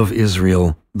people of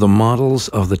Israel, the models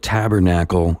of the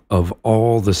tabernacle, of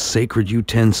all the sacred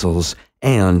utensils,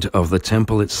 and of the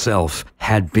temple itself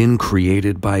had been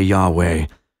created by Yahweh,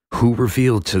 who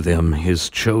revealed to them his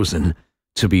chosen,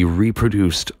 to be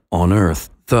reproduced on earth.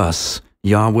 Thus,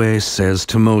 Yahweh says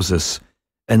to Moses,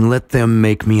 "And let them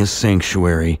make me a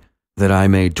sanctuary, that I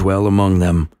may dwell among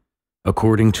them,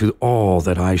 according to all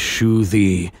that I shew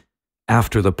thee,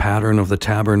 after the pattern of the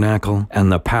tabernacle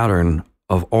and the pattern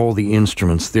of all the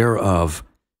instruments thereof,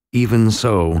 even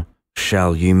so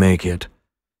shall ye make it."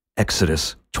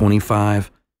 Exodus 25,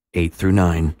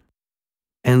 8-9.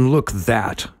 "And look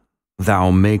that thou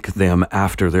make them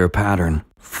after their pattern,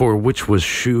 for which was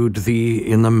shewed thee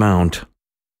in the mount."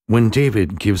 When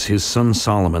David gives his son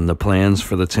Solomon the plans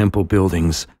for the temple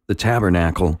buildings, the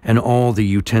tabernacle, and all the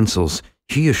utensils,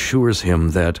 he assures him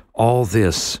that all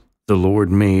this the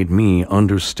Lord made me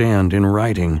understand in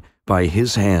writing by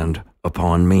his hand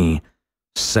upon me.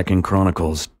 2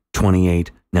 Chronicles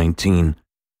 28:19.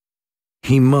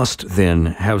 He must then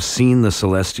have seen the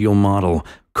celestial model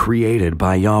created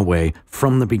by Yahweh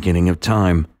from the beginning of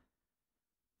time.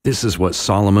 This is what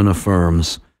Solomon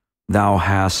affirms: "Thou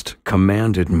hast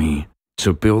commanded me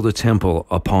to build a temple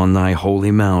upon thy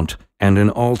holy mount, and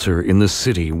an altar in the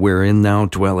city wherein thou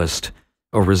dwellest,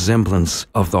 a resemblance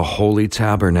of the holy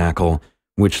tabernacle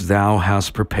which thou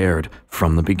hast prepared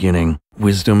from the beginning."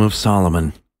 Wisdom of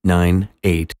Solomon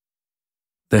 9:8.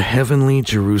 The heavenly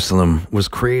Jerusalem was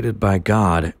created by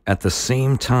God at the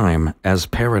same time as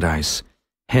paradise,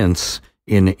 hence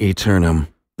in aeternum.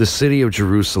 The city of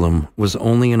Jerusalem was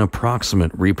only an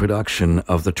approximate reproduction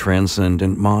of the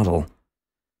transcendent model.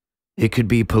 It could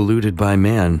be polluted by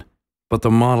man, but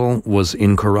the model was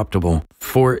incorruptible,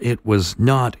 for it was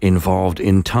not involved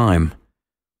in time.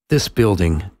 This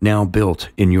building, now built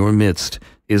in your midst,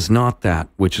 is not that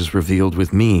which is revealed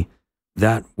with me,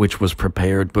 that which was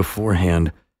prepared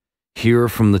beforehand, here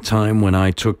from the time when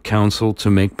I took counsel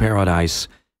to make paradise,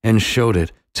 and showed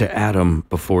it to Adam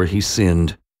before he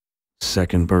sinned.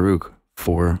 2 Baruch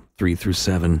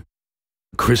 4:3-7.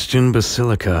 Christian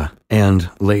basilica, and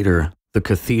later the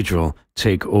cathedral,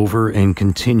 take over and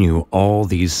continue all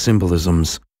these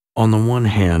symbolisms. On the one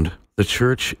hand, the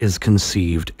church is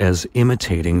conceived as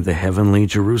imitating the heavenly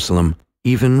Jerusalem,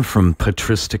 even from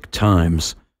patristic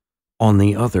times. On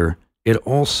the other, it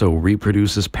also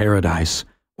reproduces paradise,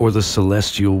 or the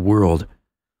celestial world.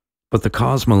 But the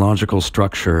cosmological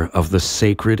structure of the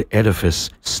sacred edifice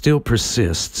still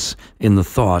persists in the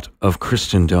thought of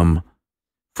Christendom.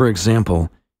 For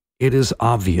example, it is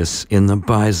obvious in the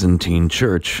Byzantine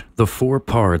Church. The four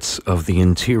parts of the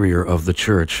interior of the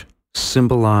church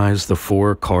symbolize the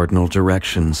four cardinal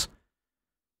directions.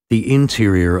 The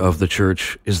interior of the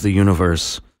church is the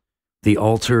universe. The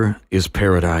altar is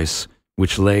paradise,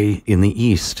 which lay in the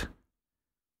east.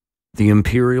 The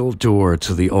imperial door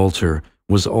to the altar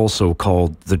was also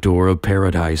called the door of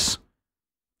paradise.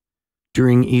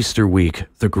 During Easter week,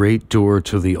 the great door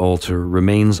to the altar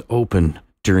remains open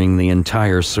during the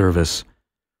entire service.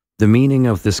 The meaning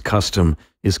of this custom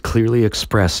is clearly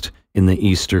expressed in the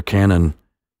Easter canon.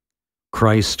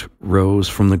 Christ rose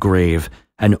from the grave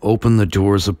and opened the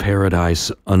doors of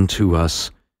paradise unto us.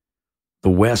 The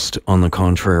west, on the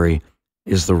contrary,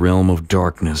 is the realm of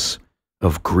darkness,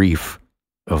 of grief,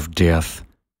 of death,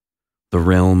 the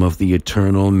realm of the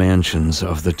eternal mansions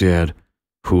of the dead,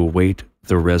 who await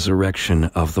the resurrection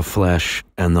of the flesh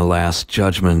and the last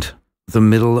judgment. The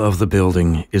middle of the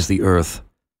building is the earth.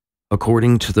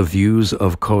 According to the views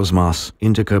of Cosmas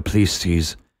Indica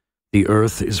Plistes, the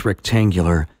earth is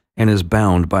rectangular and is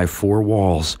bound by four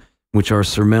walls, which are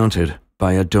surmounted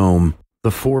by a dome.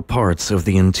 The four parts of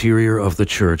the interior of the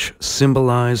church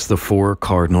symbolize the four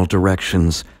cardinal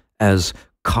directions as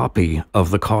copy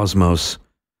of the cosmos.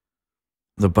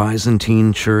 The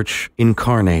Byzantine Church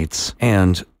incarnates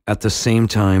and, at the same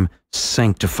time,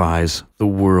 sanctifies the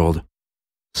world.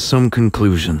 Some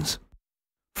conclusions.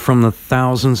 From the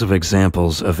thousands of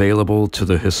examples available to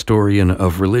the historian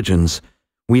of religions,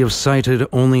 we have cited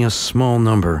only a small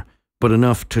number, but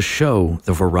enough to show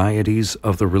the varieties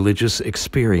of the religious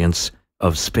experience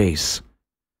of space.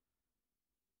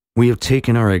 We have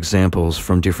taken our examples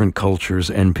from different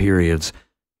cultures and periods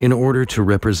in order to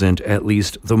represent at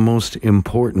least the most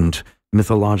important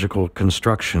mythological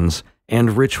constructions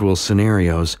and ritual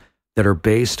scenarios that are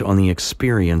based on the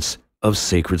experience of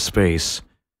sacred space.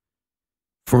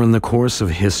 For in the course of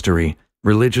history,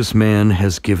 religious man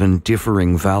has given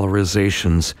differing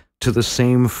valorizations to the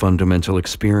same fundamental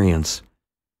experience.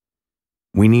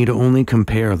 We need only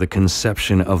compare the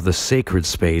conception of the sacred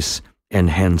space, and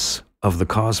hence of the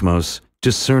cosmos,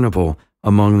 discernible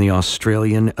among the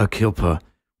Australian Akilpa,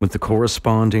 with the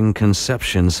corresponding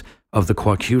conceptions of the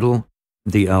Kwakiutl,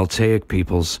 the Altaic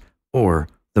peoples, or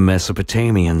the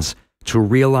Mesopotamians, to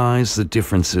realize the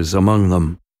differences among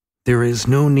them. There is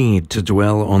no need to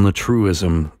dwell on the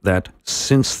truism that,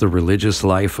 since the religious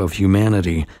life of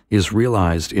humanity is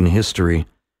realized in history,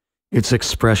 its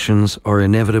expressions are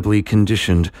inevitably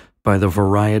conditioned by the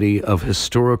variety of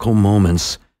historical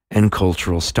moments and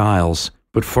cultural styles.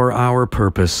 But for our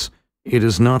purpose, it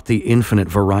is not the infinite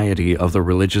variety of the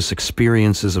religious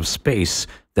experiences of space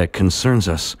that concerns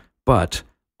us, but,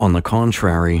 on the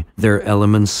contrary, their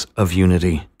elements of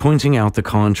unity, pointing out the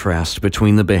contrast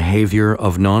between the behavior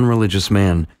of non-religious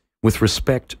man with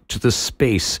respect to the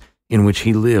space in which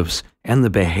he lives and the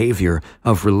behavior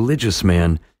of religious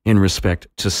man in respect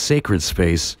to sacred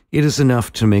space. It is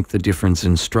enough to make the difference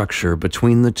in structure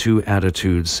between the two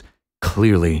attitudes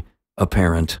clearly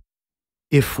apparent.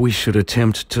 If we should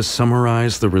attempt to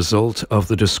summarize the result of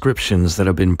the descriptions that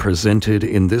have been presented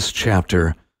in this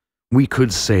chapter, we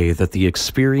could say that the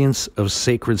experience of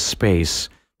sacred space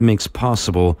makes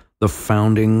possible the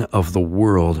founding of the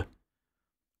world.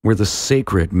 Where the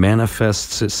sacred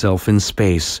manifests itself in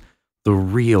space, the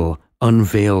real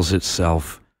unveils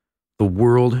itself. The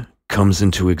world comes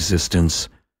into existence.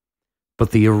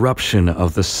 But the eruption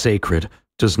of the sacred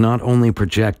does not only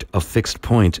project a fixed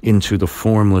point into the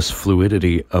formless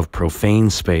fluidity of profane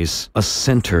space, a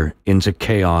center into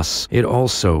chaos, it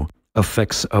also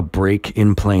affects a break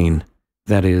in plane.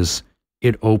 That is,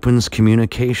 it opens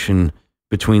communication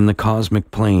between the cosmic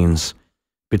planes,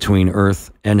 between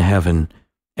earth and heaven,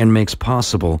 and makes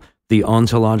possible the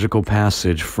ontological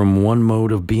passage from one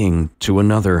mode of being to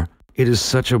another. It is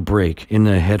such a break in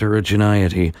the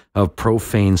heterogeneity of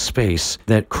profane space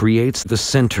that creates the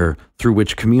center through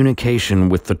which communication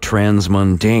with the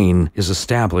transmundane is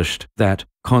established, that,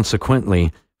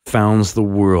 consequently, founds the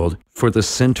world, for the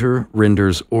center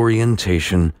renders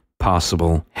orientation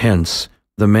possible. Hence,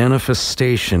 the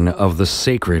manifestation of the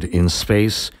sacred in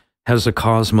space has a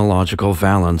cosmological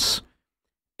valence.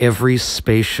 Every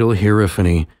spatial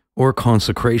hierophany or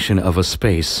consecration of a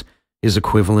space is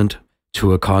equivalent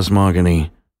to a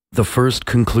cosmogony. The first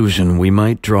conclusion we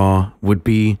might draw would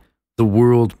be the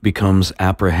world becomes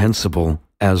apprehensible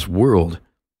as world,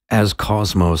 as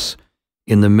cosmos,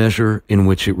 in the measure in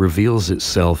which it reveals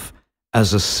itself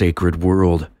as a sacred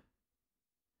world.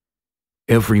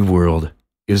 Every world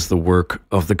is the work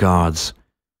of the gods,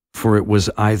 for it was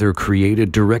either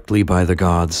created directly by the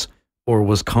gods or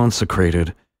was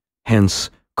consecrated, hence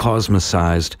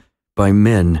cosmicized, by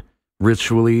men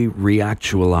ritually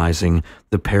reactualizing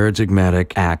the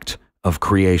paradigmatic act of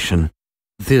creation.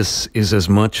 This is as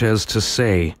much as to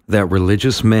say that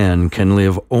religious man can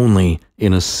live only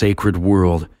in a sacred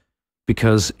world,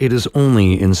 because it is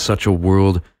only in such a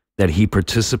world that he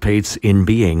participates in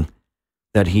being,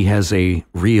 that he has a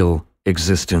real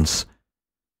existence.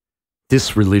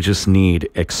 This religious need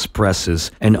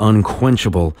expresses an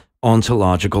unquenchable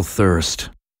ontological thirst.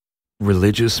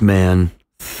 Religious man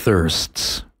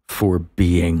thirsts for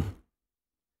being.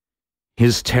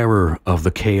 His terror of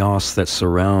the chaos that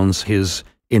surrounds his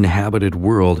inhabited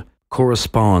world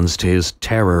corresponds to his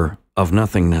terror of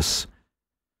nothingness.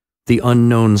 The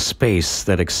unknown space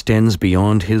that extends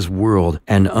beyond his world,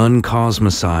 an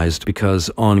uncosmicized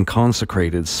because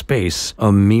unconsecrated space,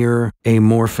 a mere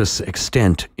amorphous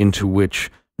extent into which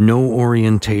no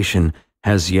orientation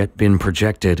has yet been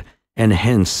projected, and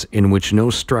hence in which no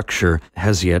structure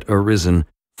has yet arisen.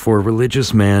 For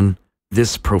religious man,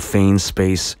 this profane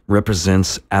space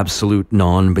represents absolute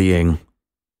non-being.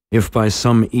 If by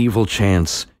some evil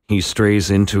chance he strays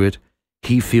into it,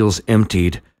 he feels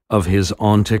emptied of his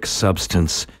ontic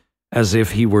substance, as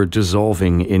if he were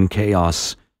dissolving in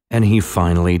chaos, and he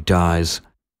finally dies.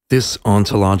 This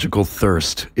ontological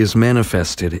thirst is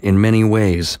manifested in many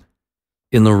ways.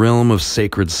 In the realm of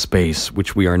sacred space,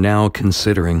 which we are now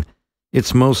considering,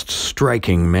 its most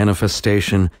striking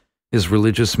manifestation is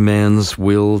religious man's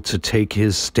will to take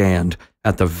his stand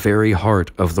at the very heart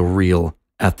of the real,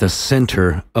 at the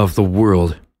center of the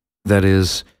world, that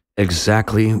is,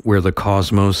 exactly where the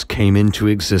cosmos came into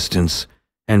existence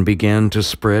and began to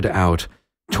spread out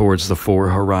towards the four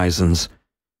horizons,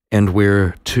 and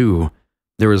where, too,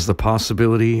 there is the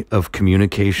possibility of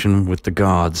communication with the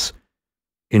gods.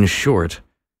 In short,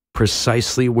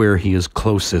 precisely where he is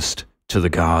closest to the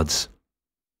gods.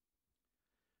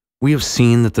 We have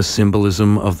seen that the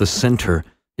symbolism of the center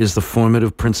is the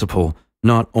formative principle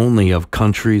not only of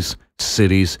countries,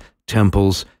 cities,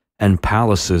 temples, and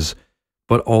palaces,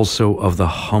 but also of the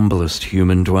humblest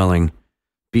human dwelling,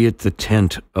 be it the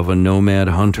tent of a nomad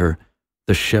hunter,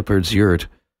 the shepherd's yurt,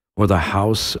 or the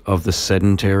house of the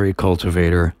sedentary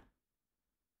cultivator.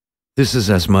 This is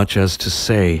as much as to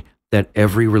say that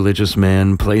every religious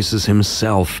man places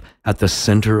himself at the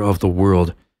center of the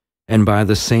world, and by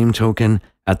the same token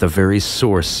at the very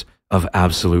source of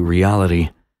absolute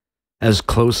reality, as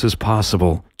close as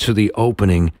possible to the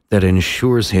opening that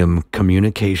ensures him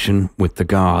communication with the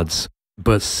gods.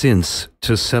 But since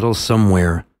to settle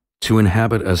somewhere, to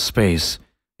inhabit a space,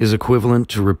 is equivalent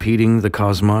to repeating the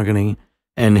cosmogony,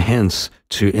 and hence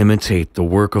to imitate the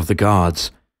work of the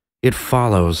gods, it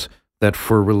follows that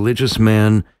for religious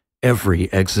man,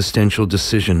 every existential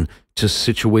decision to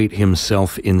situate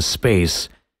himself in space,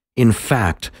 in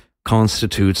fact,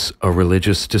 constitutes a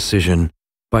religious decision.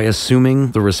 By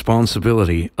assuming the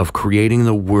responsibility of creating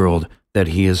the world that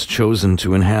he has chosen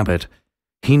to inhabit,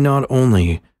 he not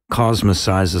only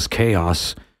cosmicizes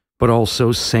chaos, but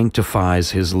also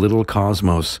sanctifies his little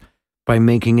cosmos by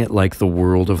making it like the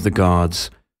world of the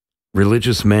gods.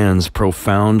 Religious man's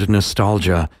profound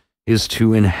nostalgia is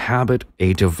to inhabit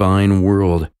a divine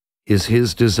world, is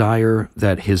his desire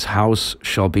that his house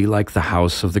shall be like the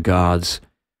house of the gods,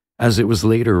 as it was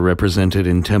later represented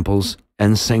in temples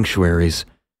and sanctuaries.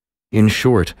 In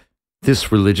short,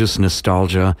 this religious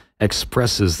nostalgia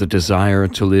expresses the desire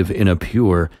to live in a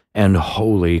pure and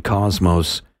holy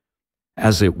cosmos,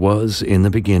 as it was in the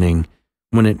beginning,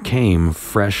 when it came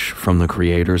fresh from the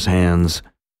Creator's hands.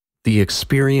 The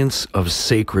experience of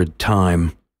sacred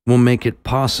time will make it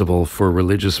possible for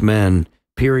religious men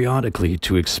periodically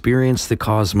to experience the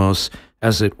cosmos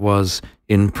as it was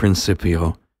in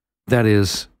principio, that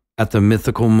is, at the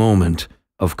mythical moment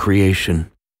of creation.